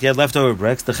project. You had leftover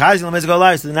bricks. The Chazin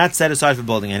Lemizgalai, so they're not set aside for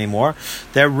building anymore.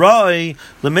 They're Roy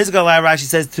Lemizgalai. Rashi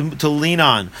says to lean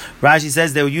on. Rashi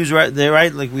says they would use right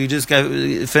like we just got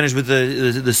finished with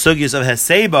the sugyas of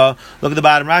Heseba. Look at the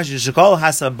bottom. Rashi Shekol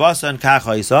Hasabasa and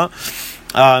Kachaisa.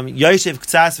 Yoshev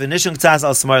Ktsas v'Nishon Ktsas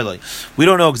al Smarloi. We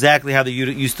don't know exactly how they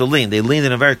used to lean. They leaned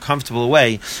in a very comfortable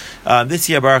way. This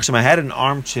year, Baruch Hashem, I had an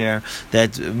armchair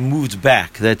that moved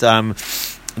back. That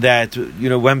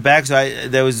went back. So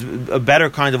there was a better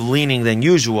kind of leaning than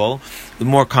usual,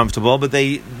 more comfortable. But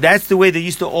that's the way they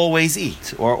used to always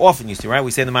eat, or often used to. Right?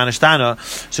 We say in the Manashtana,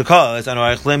 Shekol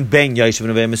Anu Ben Yoshev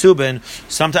and Mesubin.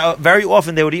 Sometimes, very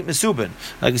often, they would eat Mesubin.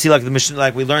 Like you see, like the mission,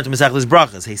 like we learned in Masechtas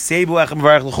Brachas. Hey, Sebu Echem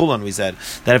Varech L'Chulan. We said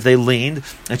that if they leaned,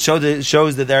 it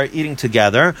shows that they're eating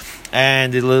together.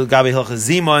 And the Gabi Hilchas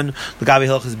Zimun, the Gabi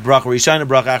Hilchas Bracha Rishana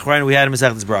Bracha Achrein. We had in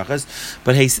Masechtas Brachas,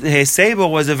 but Hey Sebu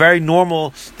was a very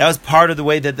normal. That was part of the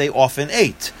way that they often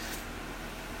ate,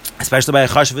 especially by a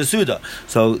chash v'suda.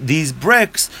 So these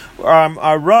bricks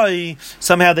are rai.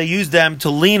 Somehow they used them to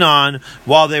lean on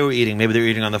while they were eating. Maybe they were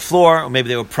eating on the floor, or maybe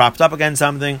they were propped up against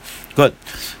something. Good.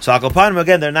 So Akopanim,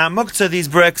 again, they're not muktzah, these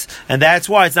bricks, and that's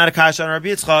why it's not a kasha on Rabbi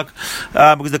Yitzchak,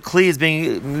 because the kli is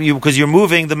because you're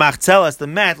moving the machzelas, the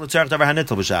mat, l'tzarech davar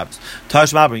hanitl b'Shabbos.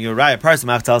 Tosh Mabrin, you're right, a person,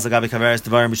 machzelas agabi kaveres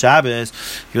devarim b'Shabbos,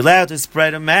 you're allowed to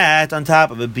spread a mat on top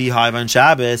of a beehive on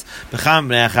Shabbos, b'cham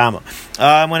b'nei achama.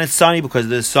 When it's sunny, because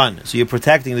of the sun, so you're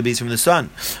protecting the bees from the sun.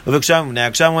 When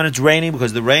it's raining,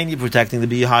 because of the rain, you're protecting the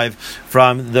beehive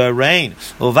from the rain.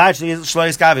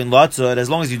 As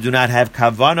long as you do not have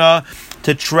kavana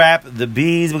to trap the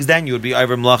bees, because then you would be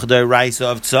over mlachda raisa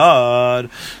of tzad.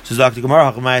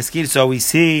 So we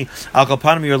see al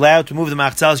kapanim, you're allowed to move the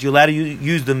machzelas, you're allowed to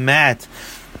use the mat.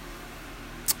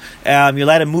 You're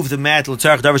allowed to move the mat.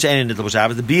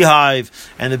 The beehive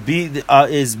and the bee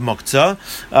is muktzah.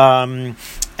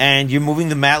 And you're moving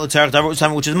the mat, which is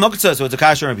muktzah, so it's a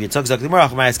kasher and we're talking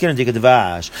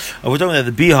that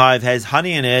the beehive has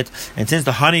honey in it, and since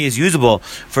the honey is usable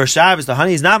for Shabbos, the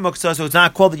honey is not muktzah, so it's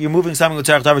not called that you're moving something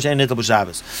l'tzarech davar she'ein nitl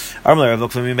b'Shabbos.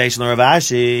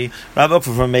 Rav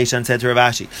from Meishan said to Rav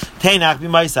Ashi, Teinach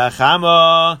b'maisa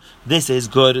chama. This is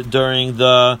good during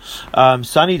the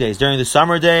sunny days, during the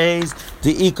summer days.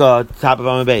 The ika top of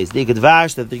Amud Beis, the ika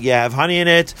dvash that you have honey in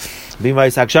it.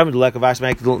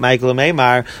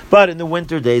 But in the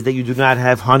winter days that you do not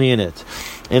have honey in it.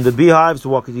 In the beehives, so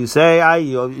what could you say?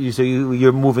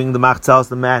 You're moving the machzelas,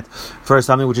 the mat, for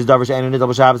something which is davar she'ein nitl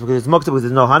b'Shabbos, because it's muktzah, because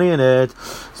there's no honey in it.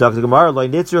 So the Gemara, lo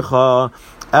nitzricha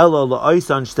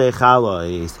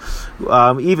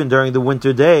even during the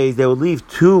winter days, they would leave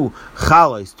two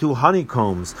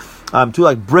honeycombs, two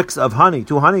like bricks of honey,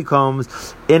 two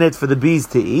honeycombs in it for the bees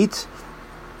to eat.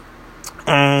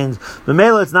 And the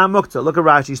mela, it's not muktzah. Look at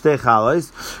Rashi, shtei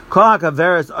chalos. Kol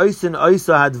hakaveres oisin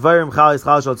oisa hadvarim chalos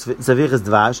chalshot tzavichas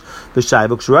dvash b'shai.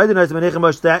 V'kshuroydin ois menichem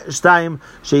bo shtayim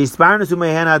sheisparnas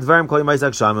umehen hadvarim kol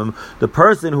yimaysak shamim. The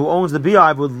person who owns the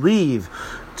beehive would leave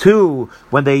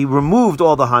when they removed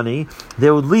all the honey,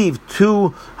 they would leave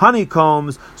two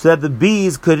honeycombs so that the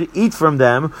bees could eat from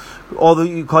them. Although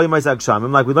you call like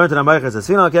we learned in Amaychas,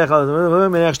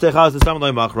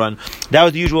 that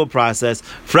was the usual process.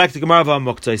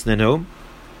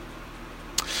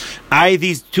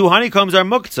 These two honeycombs are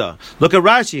muktzah. Look at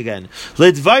Rashi again.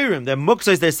 Lidvayrim, they're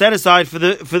muktzahs. They're set aside for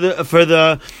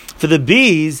the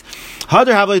bees.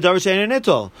 Hadar havli davar she'ein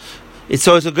nitl.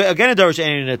 So it's again a davar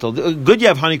she'ein nitl. Good, you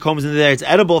have honeycombs in there; it's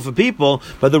edible for people.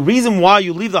 But the reason why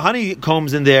you leave the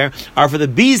honeycombs in there are for the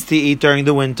bees to eat during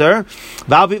the winter.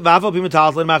 And you're allowed to move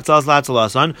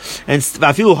machzelas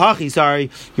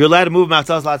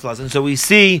latzalasan. So we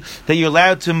see that you're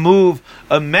allowed to move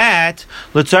a mat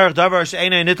l'tzarech davar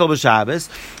she'ein nitl b'Shabbos,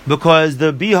 because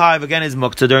the beehive again is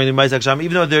muktzah during the Ma'aseh Shabbos.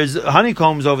 Even though there's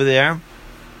honeycombs over there.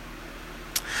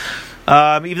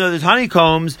 Even though there's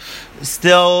honeycombs,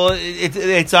 still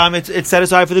it's set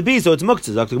aside for the bees, so it's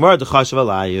muktzah.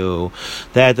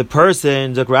 That the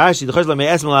person,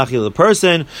 the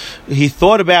person, he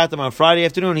thought about them on Friday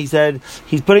afternoon. He said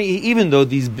he's putting, even though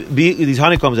these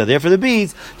honeycombs are there for the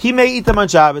bees, he may eat them on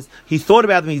Shabbos. He thought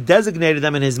about them. He designated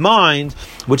them in his mind,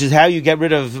 which is how you get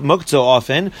rid of muktzah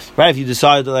often, right? If you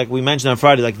decide, like we mentioned on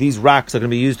Friday, like these rocks are going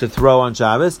to be used to throw on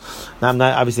Shabbos. Now, I'm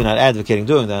obviously not advocating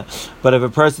doing that, but if a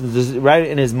person, right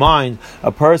in his mind,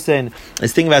 a person person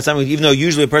is thinking about something, even though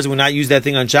usually a person would not use that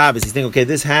thing on Shabbos, he's thinking, okay,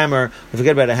 this hammer,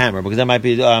 forget about a hammer, because that might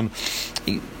be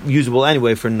usable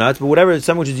anyway for nuts, but whatever,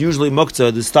 something which is usually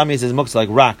muktzah, the stomach says muktzah, like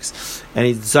rocks, and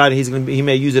he decided he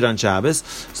may use it on Shabbos,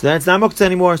 so then it's not muktzah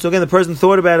anymore. So again, the person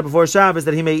thought about it before Shabbos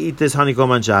that he may eat this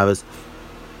honeycomb on Shabbos.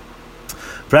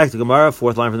 Practical Gemara,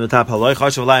 fourth line from the top. But if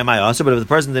the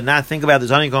person did not think about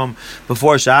this honeycomb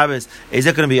before Shabbos, is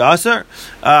it going to be aser?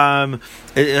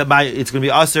 It's going to be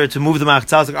aser to move the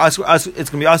machzal. It's going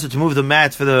to be aser to move the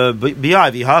mat for the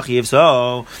bihav. If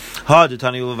so,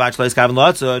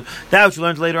 that which you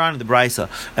learned later on in the brisa.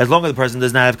 As long as the person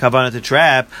does not have kavanah to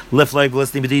trap, lift leg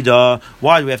listening bedida.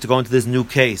 Why do we have to go into this new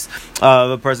case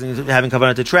of a person having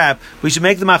kavanah to trap? We should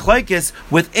make the machlekes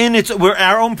within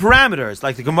our own parameters,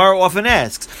 like the Gemara often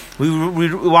asks. We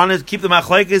want to keep the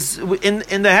machlekes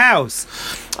in the house,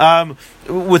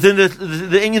 within the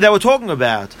inyan that we're talking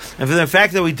about. And for the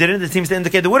fact that we didn't, it seems to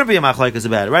indicate there wouldn't be a machlekes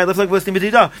about it, right? Let's listening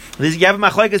b'tida. You have a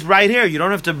machlekes right here. You don't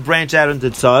have to branch out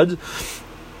into tzad.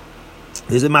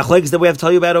 There's a machlekes that we have to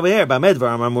tell you about over here. The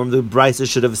Brisa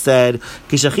should have said,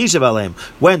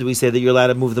 when do we say that you're allowed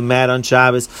to move the mat on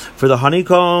Shabbos? For the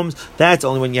honeycombs, that's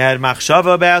only when you had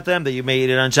machshava about them, that you made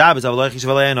it on Shabbos. But if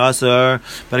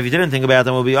you didn't think about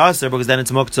them, it will be aser, because then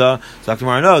it's muktzah. So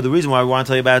tomorrow, no, the reason why we want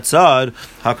to tell you about tzad,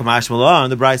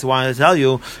 the Brisa wanted to tell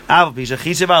you,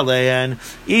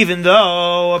 even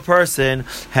though a person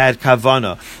had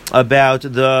kavana about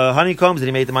the honeycombs that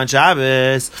he made them on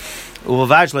Shabbos,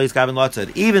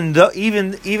 even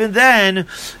then,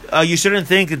 you shouldn't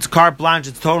think it's carte blanche,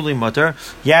 it's totally mutter.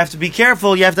 You have to be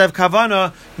careful, you have to have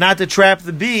kavana not to trap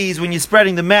the bees when you're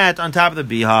spreading the mat on top of the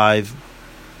beehive.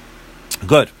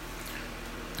 Good.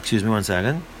 Excuse me 1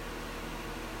 second.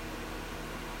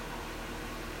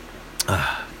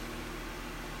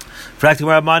 Who's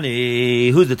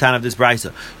the town of this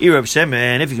brisa? Reb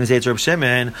Shimon, if you can say it's Reb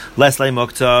Shimon, less lay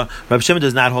muktzah. Reb Shimon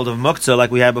does not hold of muktzah like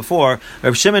we had before.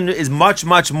 Reb Shimon is much,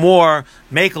 much more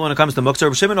makel when it comes to muktzah.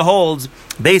 Reb Shimon holds,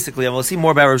 basically, and we'll see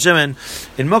more about Reb Shimon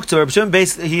in muktzah. Reb Shimon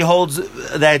basically, he holds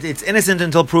that it's innocent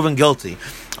until proven guilty.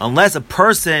 Unless a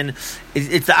person,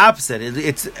 it's the opposite.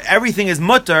 It's everything is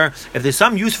mutter. If there's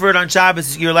some use for it on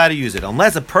Shabbos, you're allowed to use it.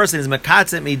 Unless a person is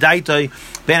mekatzet midaitoi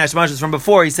ben hashmashas from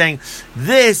before, he's saying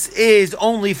this is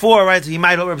only for, right. So he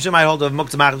might hold of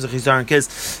muktzah machim zechisar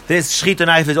kiss. This shechita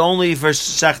knife is only for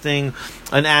shechting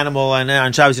an animal, and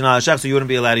on Shabbos you're not allowed to shech, so you wouldn't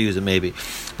be allowed to use it. Maybe,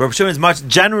 but Reb Shimon is much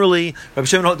generally. Reb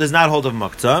Shimon does not hold of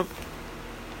muktzah.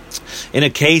 In a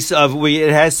case of where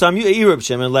it has some Reb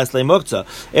Shimon, less lay muktzah.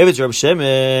 If it's Reb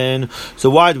Shimon, so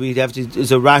why do we have to?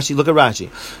 So Rashi, look at Rashi.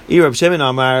 Reb Shimon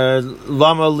Amar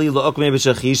Lama Li La'ukmei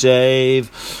B'Shachishev.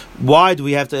 Why do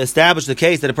we have to establish the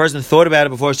case that a person thought about it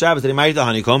before Shabbos that he might eat the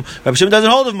honeycomb? Reb Shimon doesn't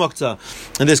hold of muktzah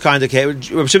in this kind of case.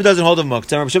 Reb Shimon doesn't hold of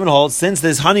muktzah. Reb Shimon holds, since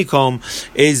this honeycomb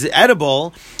is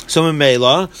edible, so in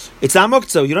Mela, it's not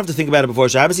muktzah. You don't have to think about it before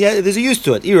Shabbos. Yeah, there's a use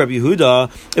to it. Rabbi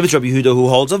Yehuda, if it's Rabbi Yehuda who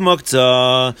holds of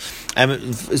muktzah,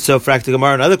 and so frak to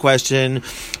Gemara, another question.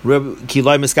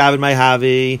 Kiloi miskaven my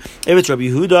havi. If it's Rabbi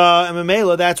Yehuda and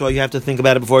Mela, that's why you have to think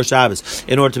about it before Shabbos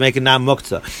in order to make it not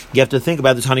muktzah. You have to think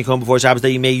about this honeycomb before Shabbos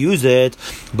that you may use it,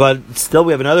 but still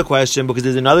we have another question because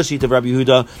there's another sheet of Rabbi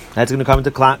Yehuda that's going to come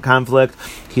into conflict.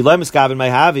 Kiloi miskaven my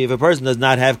havi. If a person does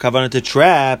not have kavanah to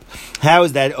trap, how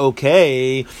is that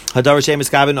okay? Hadavar shem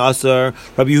miskaven aser.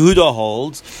 Rabbi Yehuda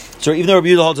holds. So even though Rabbi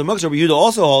Yehuda holds a muktzah, Rabbi Yehuda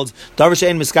also holds davar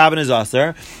shein miskaven is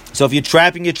aser. So if you're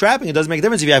trapping, you're trapping. It doesn't make a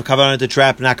difference if you have kavanah to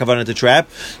trap, not kavanah to trap.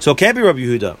 So it can't be Rabbi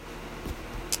Yehuda.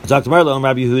 Dr. Marlo,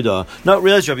 Rabbi Yehuda. No,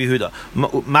 really, it's Rabbi Yehuda.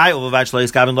 My ovavach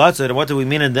is kavan lotzed. And what do we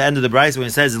mean in the end of the brayso when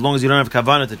it says as long as you don't have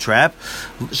kavanah to trap,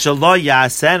 shalo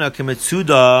yasena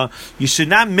kemetzuda, you should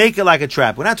not make it like a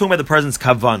trap. We're not talking about the person's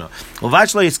kavanah.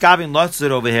 Ovavach is kavan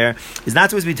lotzed over here is not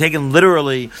supposed to be taken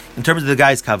literally in terms of the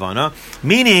guy's kavanah.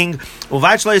 Meaning,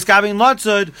 ovavach is kavan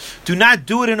lotzed. Do not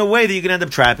do it in a way that you can end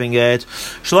up trapping it.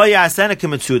 Shalo yasena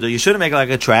kemetzuda. You shouldn't make it like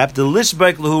a trap. The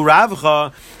lishbek lehu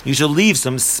ravcha. You should leave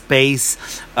some space.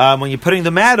 When you're putting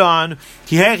the mat on,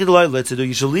 you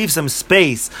should leave some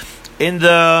space in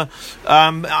the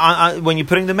when you're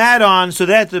putting the mat on, so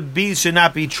that the bees should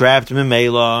not be trapped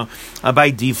memela by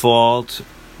default.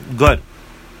 Good.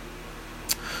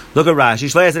 Look at Rashi.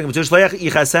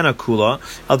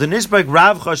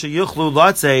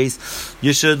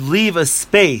 You should leave a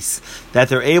space that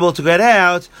they're able to get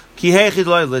out,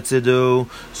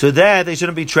 so that they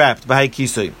shouldn't be trapped by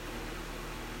kisui.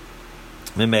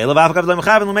 Good. Dr.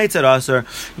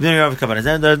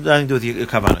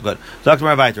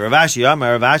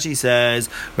 Ravashi says,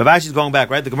 Ravashi is going back,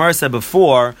 right? The Gemara said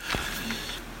before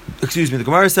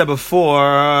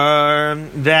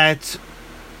that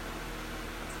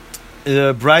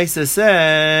the Brisa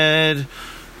said,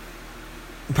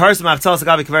 "Person machzalas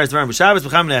agavi kaveres dvarim b'Shabbos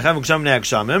b'cham ne'achem v'ksham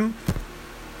ne'akshamim."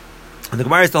 And the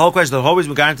Gemara is the whole question. The whole reason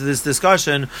we got into this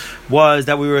discussion was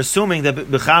that we were assuming that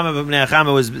b'chama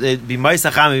b'ne'achama was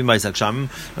b'maysa chama b'maysa kshamim,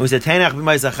 and we said teinach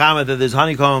b'maysa chama, that there's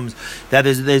honeycombs, that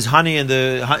there's honey in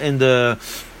the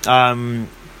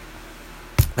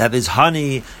that there's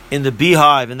honey in the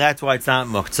beehive, and that's why it's not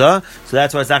muktzah. So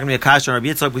that's why it's not going to be a kasher on Rabbi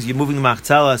Yitzchak, because you're moving the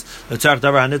machzelas l'tzarech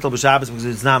davar hanitl b'Shabbos, because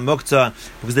it's not muktzah,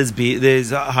 because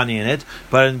there's honey in it.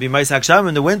 But in b'mayis haksham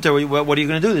in the winter, what are you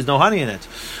going to do? There's no honey in it.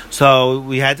 So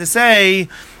we had to say,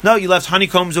 no, you left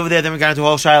honeycombs over there. Then we got into a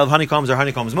whole shayla of honeycombs or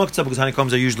honeycombs muktzah, because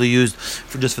honeycombs are usually used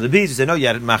just for the bees. You say, no, you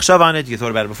had machshav on it. You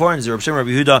thought about it before. And Rav Shimon,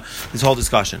 Rabbi Yehuda, this whole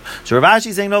discussion. So Rav Ashi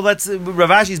is saying, no, Rav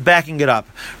Ashi is backing it up.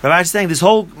 Rav Ashi is saying this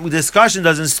whole discussion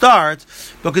doesn't start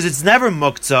because it's never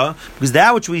muktzah, because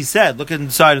that which we said, look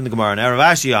inside in the Gemara now, Rav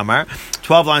Ashi Amar,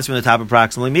 12 lines from the top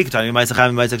approximately, did we say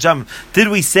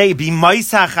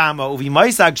b'maysa chama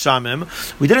u'b'maysa kshamim?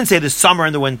 We didn't say the summer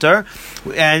and the winter,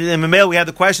 and in the mail we had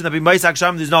the question that b'maysa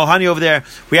kshamim there's no honey over there.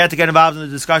 We had to get involved in the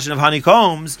discussion of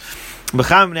honeycombs. We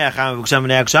learned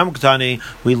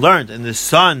in the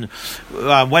sun,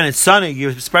 when it's sunny,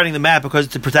 you're spreading the mat because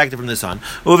to protect it from the sun.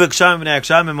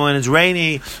 And when it's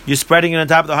rainy, you're spreading it on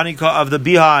top of the honey of the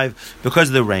beehive because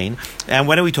of the rain. And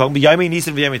when are we talking?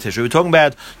 We're talking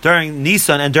about during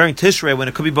Nisan and during Tishrei, when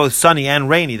it could be both sunny and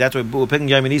rainy. That's why we're picking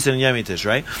Yom Nisan and Yom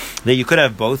Tishrei. That you could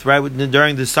have both, right?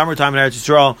 During the summertime in Eretz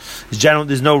Yisrael,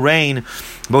 there's no rain.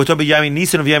 But we're talking about Yom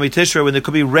Nisan of Yom Tishrei, when there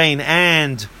could be rain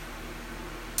and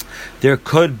there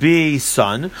could be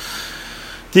sun,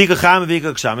 and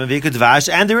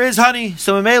there is honey.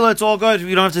 So in Mela, it's all good.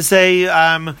 You don't have to say,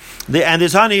 and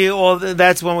there's honey.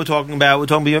 That's when we're talking about. We're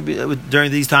talking about during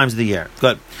these times of the year.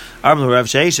 Good. Rav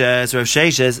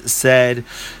Sheshes said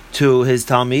to his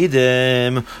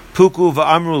Talmidim, Puku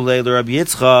v'amru leil Rabbi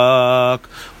Yitzchak,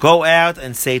 go out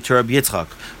and say to Rabbi Yitzchak,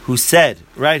 who said,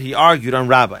 right, he argued on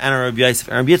Rabbah and on Rabbi Yosef,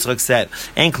 and Rabbi Yitzchak said,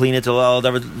 and clean it and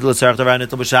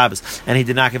he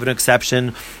did not give an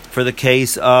exception for the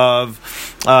case of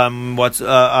of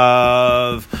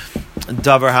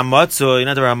Davar Hamatzoi,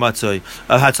 not Davar Hamatzoi,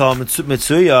 Hatzal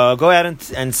Mitsuya. Go out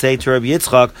and say to Rabbi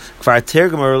Yitzchak, Kvar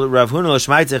Tirgum Rav Huna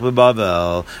l'Shmaitzech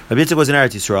b'Bavel. Rabbi Yitzchak was in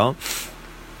Eretz Yisrael.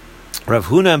 Rav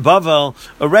Huna and Bavel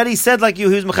already said like you,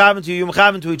 who's mechavan to you,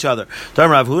 mechavan to each other.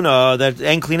 Dam Rav Huna that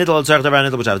ain't clean it all tzarech davar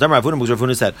nitl b'shav. Dam Rav Huna because Rav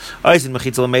Huna said, "Oisin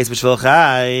mechitza l'meis b'shvil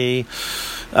chai."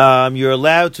 You're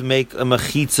allowed to make a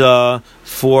mechitza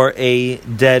for a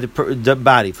dead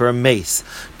body, for a mace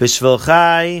b'shvil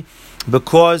chai,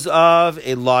 because of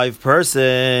a live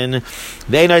person. And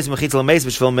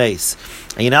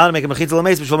you're not allowed to make a mechitza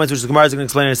l'meis b'shvil meis, which the Gemara is going to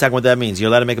explain in a second what that means. You're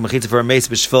allowed to make a mechitza for a mace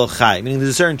b'shvil chai, meaning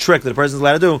there's a certain trick that a person is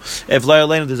allowed to do. If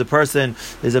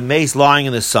there's a mace lying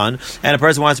in the sun, and a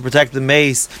person wants to protect the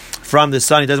mace from the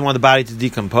sun, he doesn't want the body to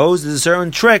decompose. There's a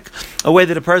certain trick, a way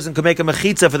that a person can make a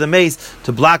mechitza for the mace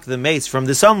to block the mace from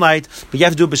the sunlight, but you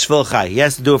have to do it b'shvil chai. He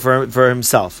has to do it for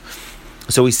himself.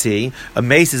 So we see a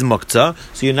mace is muktzah,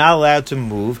 so you're not allowed to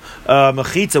move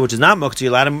mechitza, which is not muktzah.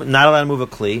 You're not allowed to move a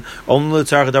kli. Only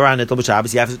l'tzarech davar nitl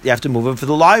b'Shabbos. You have to move it for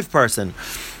the live person.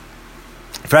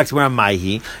 How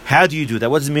do you do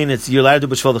that? What does it mean? You're allowed to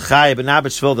do b'shvil the chay, but not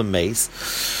b'shvil the mace.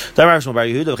 A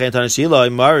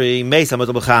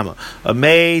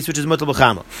mace which is mutal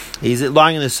b'chama. He's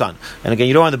lying in the sun, and again,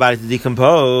 you don't want the body to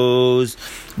decompose.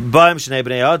 You have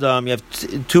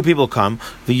two people come,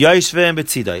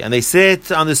 and they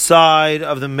sit on the side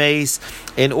of the mace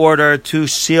in order to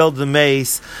shield the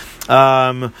mace.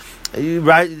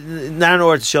 Right, not in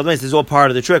order to shield the mace. This is all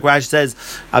part of the trick. Rashi says,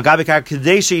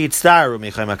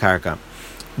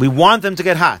 we want them to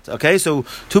get hot. Okay, so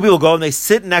two people go and they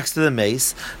sit next to the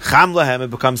mace. Cham lahem, it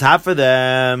becomes hot for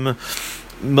them.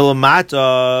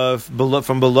 Milamata,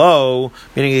 from below,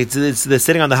 meaning they're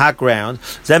sitting on the hot ground.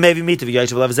 So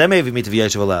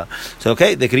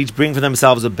okay, they could each bring for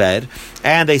themselves a bed,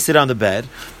 and they sit on the bed.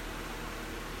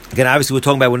 Again, obviously, we're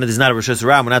talking about when there's not a Rishus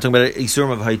Ram. We're not talking about a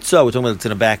Isurim of Haitzah. We're talking about it's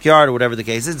in a backyard or whatever the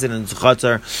case is. It's in a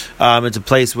Chatzar. It's a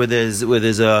place where there's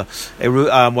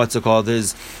what's it called?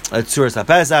 There's a Tzuras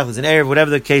HaPesach. There's an Erev,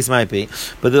 whatever the case might be.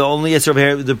 But the only issue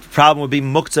here, the problem would be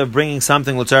muktzah of bringing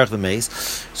something l'tzarech the mace.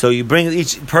 So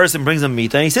each person brings a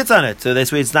meat and he sits on it. So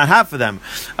this way, it's not hot for them.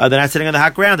 They're not sitting on the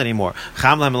hot ground anymore.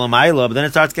 But then it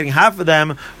starts getting hot for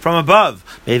them from above.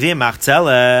 So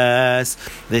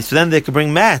then they could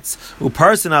bring mats.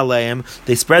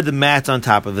 They spread the mats on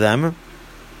top of them,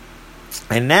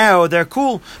 and now they're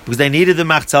cool because they needed the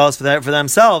machzalas for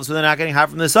themselves, so they're not getting hot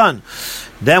from the sun.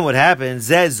 Then what happens?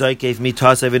 Then they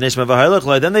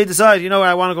decide, you know what,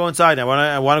 I want to go inside. I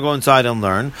want to go inside and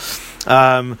learn.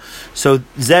 So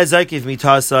Zezaikiv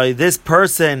mitasai, this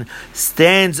person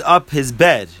stands up his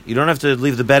bed. You don't have to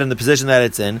leave the bed in the position that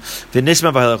it's in.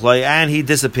 And he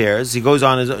disappears. He goes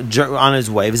on his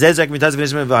way.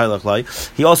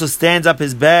 He also stands up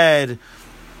his bed.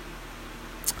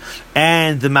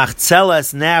 And the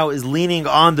machzelas now is leaning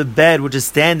on the bed, which is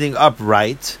standing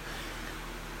upright.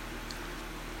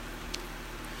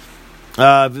 It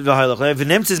comes out that the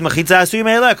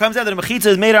mechitza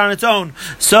is made on its own.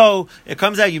 So it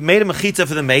comes out you made a mechitza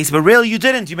for the mace, but really you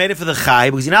didn't. You made it for the chai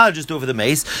because you're not allowed to just do it for the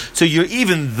mace. So you're,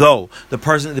 even though the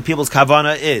people's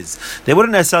kavana is, they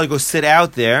wouldn't necessarily go sit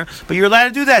out there, but you're allowed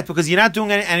to do that because you're not doing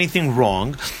anything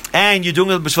wrong, and you're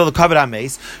doing it b'shvil the kavod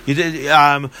mace. You did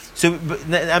so.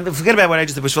 Forget about what I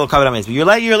just said b'shvil kavod mace. But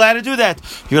you're allowed to do that.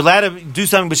 You're allowed to do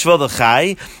something b'shvil the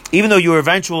chai, even though your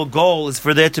eventual goal is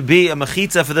for there to be a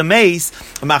mechitza for the mace.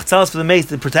 A machzelas for the mace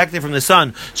to protect it from the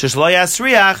sun.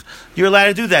 You're allowed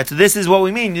to do that. So this is what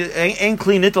we mean. Ain't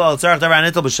kli nittel al tzarech davar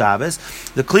nittel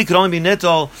b'Shabbos. The kli could only be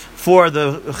nittel for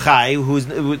the chai, who's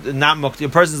not mukti. A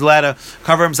person's allowed to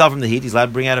cover himself from the heat. He's allowed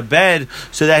to bring out a bed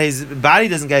so that his body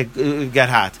doesn't get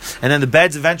hot. And then the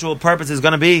bed's eventual purpose is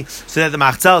going to be so that the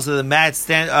machzelas, so the mats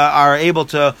are able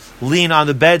to lean on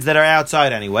the beds that are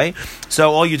outside anyway.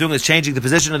 So all you're doing is changing the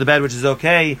position of the bed, which is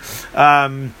okay.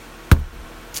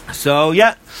 So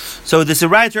this is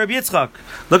right to Rabbi Yitzchak.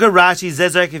 Look at Rashi.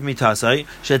 Zezakiv mitasai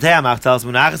shetei machzelas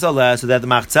munachas aleh, so that the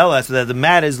machzelas, so that the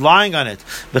mat is lying on it.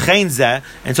 B'chein zeh,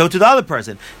 and so to the other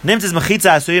person. Nimtzes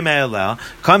mechitza asuyim me'eleh,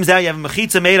 comes out you have a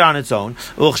mechitza made on its own.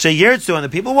 Uchshe yirtzu, and the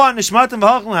people want nishmatim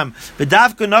v'hochlem.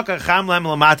 V'davka nokar chamlem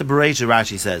l'mata bereisha.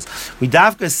 Rashi says we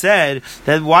davka said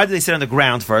that why do they sit on the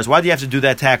ground first? Why do you have to do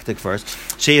that tactic first?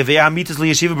 Sheyavei hamitas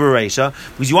liyeshiva bereisha,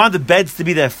 because you want the beds to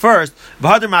be there first.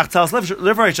 V'hader machzelas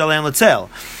livereish alein letzel.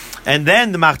 And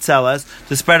then the machzelas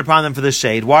to spread upon them for the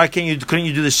shade. Couldn't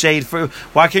you do the shade first?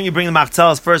 Why can't you bring the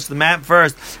machzelas first, the mat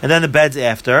first, and then the beds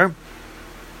after?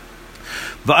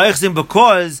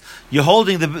 Because you're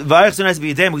holding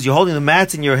because you're holding the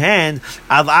mats in your hand.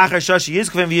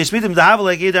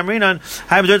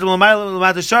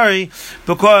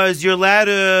 Because you're allowed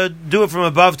to do it from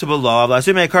above to below. But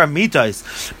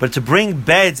to bring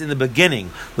beds in the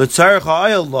beginning, that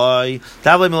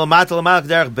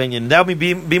would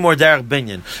be more derech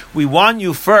binyan. We want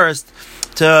you first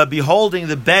to be holding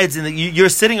the beds you're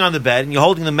sitting on the bed and you're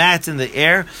holding the mats in the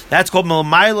air. That's called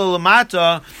milmayla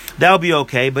lamata. That would be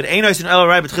okay. But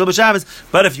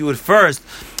if you would first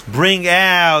bring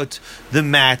out the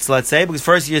mats, let's say, because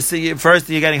first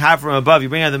you're getting hot from above, you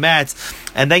bring out the mats,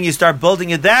 and then you start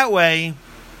building it that way.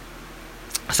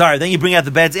 Then you bring out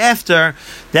the beds after.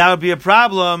 That would be a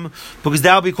problem because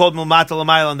that would be called milmata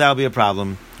lamayla, and that would be a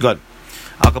problem. Good.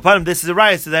 This is a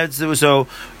riot. So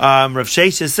Rav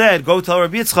Sheisha said, "Go tell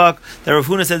Rabbi Yitzchak that Rav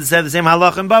Huna said the same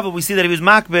halach in Bavel." We see that he was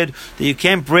makbid that you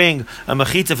can't bring a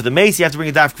mechitza for the mace; you have to bring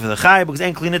a dafka for the chai because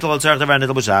en kli nittel al tzarech davar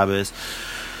nittel b'Shabbos.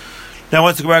 Now,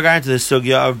 once the Gemara got into the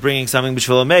sugya of bringing something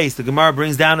b'shvil a mace, the Gemara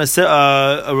brings down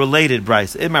a related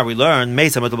brayso. Imar we learn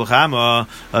mace mutal b'chama,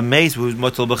 a mace who's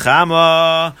mutal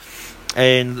b'chama.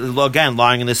 And again,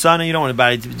 lying in the sun, and you don't want the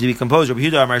body to be composed.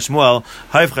 You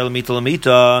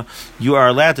are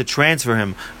allowed to transfer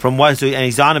him from one, and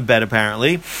he's on a bed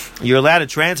apparently. You're allowed to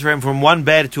transfer him from one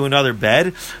bed to another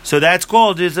bed. So that's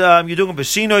called you're doing a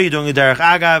bashino, you're doing a derech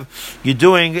agav,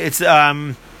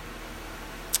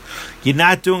 you're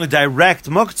not doing a direct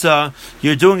muktzah,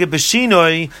 you're doing a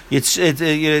beshinoi,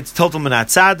 it's total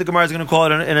menatzad, the Gemara is going to call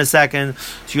it in a second,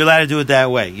 so you're allowed to do it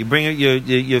that way. You bring it,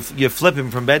 you flip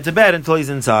him from bed to bed until he's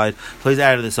inside, until he's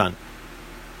out of the sun.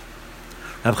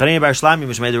 Rav Chanina bar Shlami,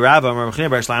 which made the Rav, Rav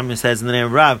Chanina bar Shlami says in the name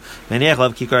of Rav,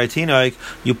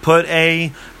 you put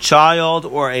a child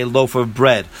or a loaf of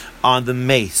bread on the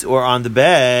mace or on the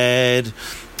bed.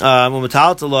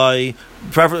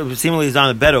 Seemingly he's on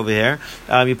the bed over here.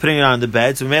 You're putting it on the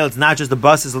bed. So it's not just a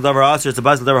bus, it's a davar aser, it's a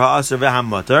bus, davar ha'aser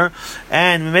v'hamutter.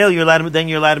 And you're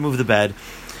allowed to move the bed.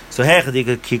 So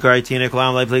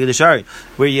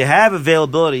where you have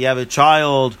availability, you have a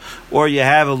child or you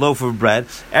have a loaf of bread,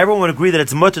 everyone would agree that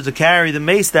it's mutter to carry the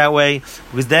mace that way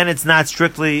because then it's not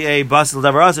strictly a basel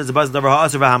davar aser, it's a basel davar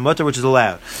ha'aser v'hamutter, which is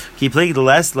allowed.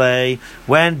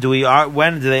 When do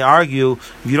they argue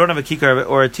if you don't have a kikar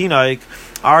or a tinaik?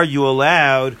 Are you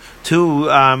allowed to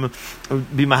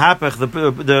be mahapach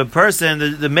the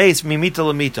person, the mace mimita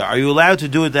lamita? Are you allowed to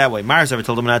do it that way? Mars ever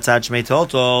told them not tzad shmei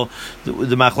toltol.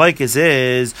 The machlekes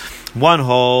is one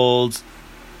holds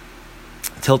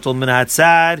tiltol minat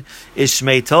tzad is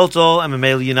shmei tiltol, and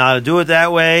mamela you're not allowed to do it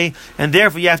that way, and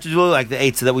therefore you have to do it like the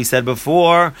eitzah that we said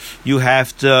before. You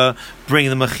have to bring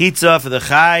the mechitza for the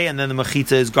chai, and then the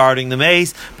mechitza is guarding the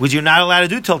mace, because you're not allowed to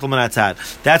do tiltal minatzad.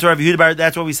 That's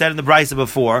what we said in the brisa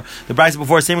before. The brisa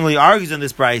before seemingly argues in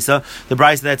this brisa, the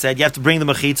brisa that said you have to bring the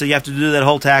mechitza, you have to do that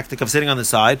whole tactic of sitting on the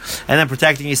side, and then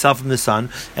protecting yourself from the sun,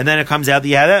 and then it comes out that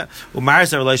you have that.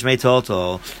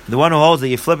 The one who holds that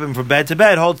you flip him from bed to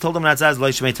bed holds tiltal minatzad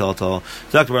loishmei tiltal.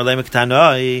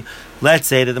 Let's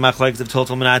say that the machlokes of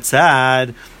tiltal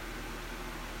minatzad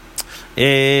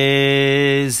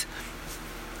is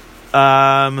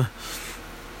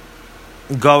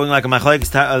going like a machlokes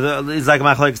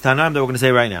Tanaim that we're going to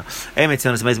say right now.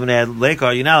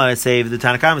 You're not allowed to save the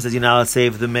Tanakama says you're not allowed to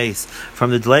save the mace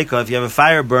from the dleika if you have a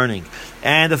fire burning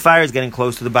and the fire is getting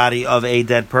close to the body of a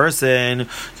dead person.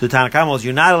 So the Tanakama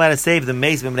you're not allowed to save the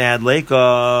mace from the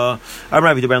dleika.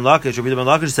 Rabbi Ben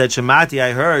Lakish said Shemati,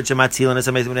 I heard Shematzil and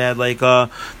a mace from the dleika.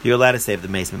 You're allowed to save the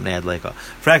mace from the dleika.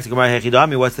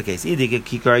 What's the case?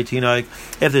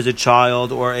 If there's a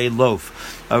child or a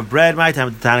loaf of bread, my time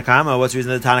with the Tanakama, what's the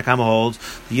reason that the Tanakama holds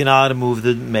you're not allowed to move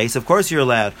the mace? Of course you're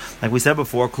allowed. Like we said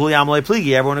before, Kuli Amalei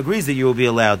Pligi, everyone agrees that you will be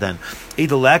allowed then. If you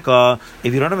don't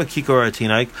have a kikar or a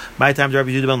tinaik, my time to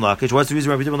Rabbi Yehuda ben Lakish, what's the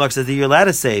reason Rabbi Yehuda ben Lakish says that you're allowed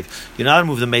to save? You're not allowed to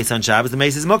move the mace on Shabbos, the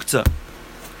mace is muktzah.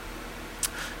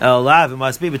 It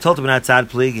must be, but tilta b'natzad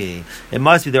pligi. It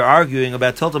must be they're arguing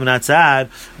about tilta b'natzad,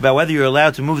 about whether you're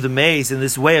allowed to move the mace in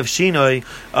this way of shinoi,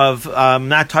 of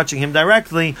not touching him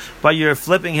directly, but you're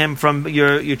flipping him from,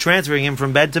 you're transferring him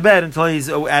from bed to bed until he's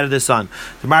out of the sun.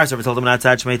 The Marasav tilta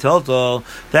b'natzad shmei tiltal,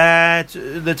 that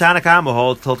the Tanakama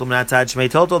holds tilta b'natzad shmei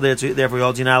tiltal, therefore he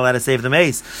holds you're not allowed to save the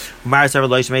mace. Marasav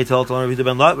lo shmei tiltal, and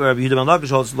Rabbi Yehuda ben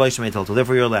Lakish holds lo shmei tiltal,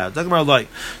 therefore you're allowed.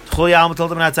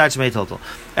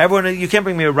 Everyone, you can't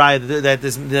bring me a raya that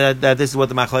this is what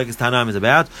the machlokes Tanaim is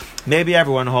about. Maybe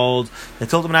everyone holds that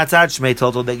tilta b'natzad shmei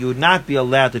tiltal, that you would not be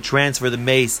allowed to transfer the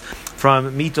mace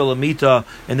from mita to mita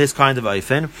in this kind of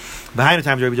eifin. Behind the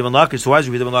times Rabbi Yehuda ben Lakish, so why does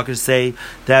Rabbi Yehuda ben Lakish say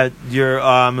that you're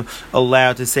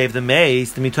allowed to save the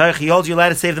mace? The mitoich, he holds you're allowed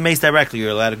to save the mace directly.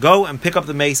 You're allowed to go and pick up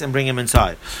the mace and bring him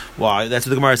inside. Why? That's what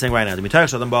the Gemara is saying right now. The mitoich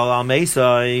shadam ba'al al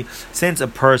meisai, since a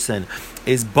person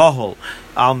is bahol.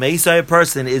 Al meisai, a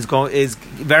person is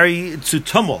very to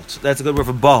tumult. That's a good word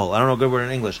for bahol. I don't know a good word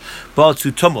in English. Bahol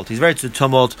to tumult. He's very to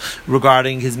tumult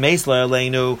regarding his mace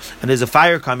le'aleinu, and there's a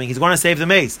fire coming. He's going to save the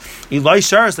mace. Eloi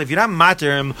sharas. If you're not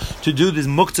matter him to do this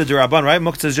muktzah d'Rabbanan, right?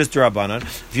 Muktzah is just d'Rabbanan.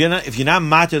 If you're not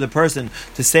matter the person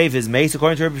to save his mace,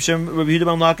 according to Rabbi Yehuda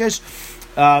ben Lakish,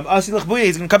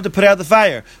 he's going to come to put out the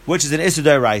fire, which is an issur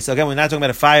d'oraisa. Again, we're not talking about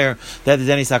a fire that there's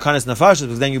any sakanas nefashos,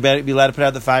 because then you better be allowed to put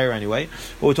out the fire anyway.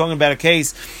 But we're talking about a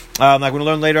case like we're going to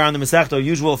learn later on in the Masechta, a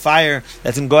usual fire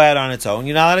that's going to go out on its own.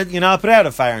 You're not allowed to put out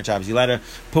a fire on Shabbos. You're allowed to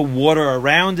put water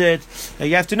around it.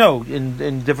 You have to know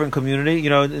in different community,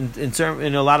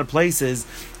 in a lot of places,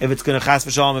 if it's going to chas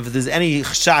v'shalom, if there's any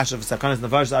chash of sakanas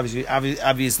nefashos,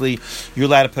 obviously you're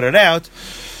allowed to put it out.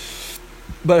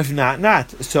 But if not.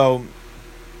 So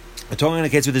we're talking in a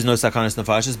case where there's no sakanas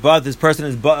nefashos, but this person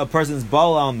is a person's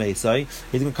bal al mesai.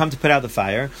 He's going to come to put out the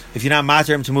fire. If you're not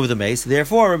matter him to move the mace,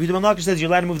 therefore Rabbi Yehuda ben Lakish says you're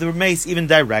allowed to move the mace even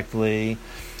directly.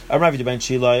 Rabbi Yehuda ben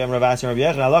Shilai, Rabbi Asher, Rabbi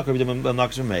Yechon, Allah Rabbi Yehuda ben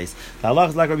Lakish mace. The Allah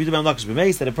is like Rabbi Yehuda ben Lakish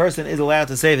mace, that a person is allowed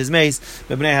to save his mace.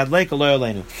 B'bnei hadleika lo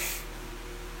yoleinu.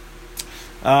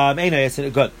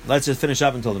 Good. Let's just finish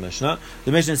up until the Mishnah.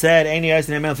 The Mishnah said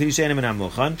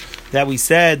that we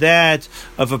said that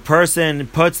if a person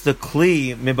puts the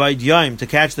kli mibayd yom to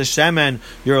catch the shemen,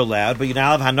 you're allowed, but you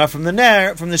now have hana from the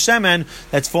shemen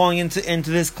that's falling into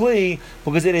this kli,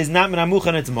 because it is not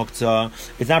minamuchan, it's muktzah,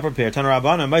 it's not prepared. The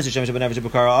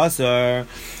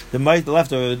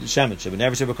leftover shemen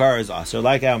shebekara is aser,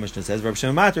 like our Mishnah says. Rabbi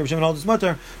Shimon matter, Rabbi Shimon holds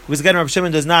mutter, because again Rabbi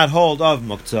Shimon does not hold of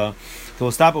muktzah. So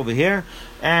we'll stop over here,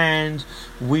 and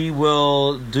we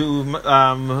will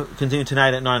continue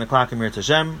tonight at 9:00 in Mir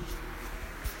Tashem.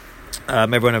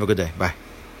 Everyone have a good day. Bye.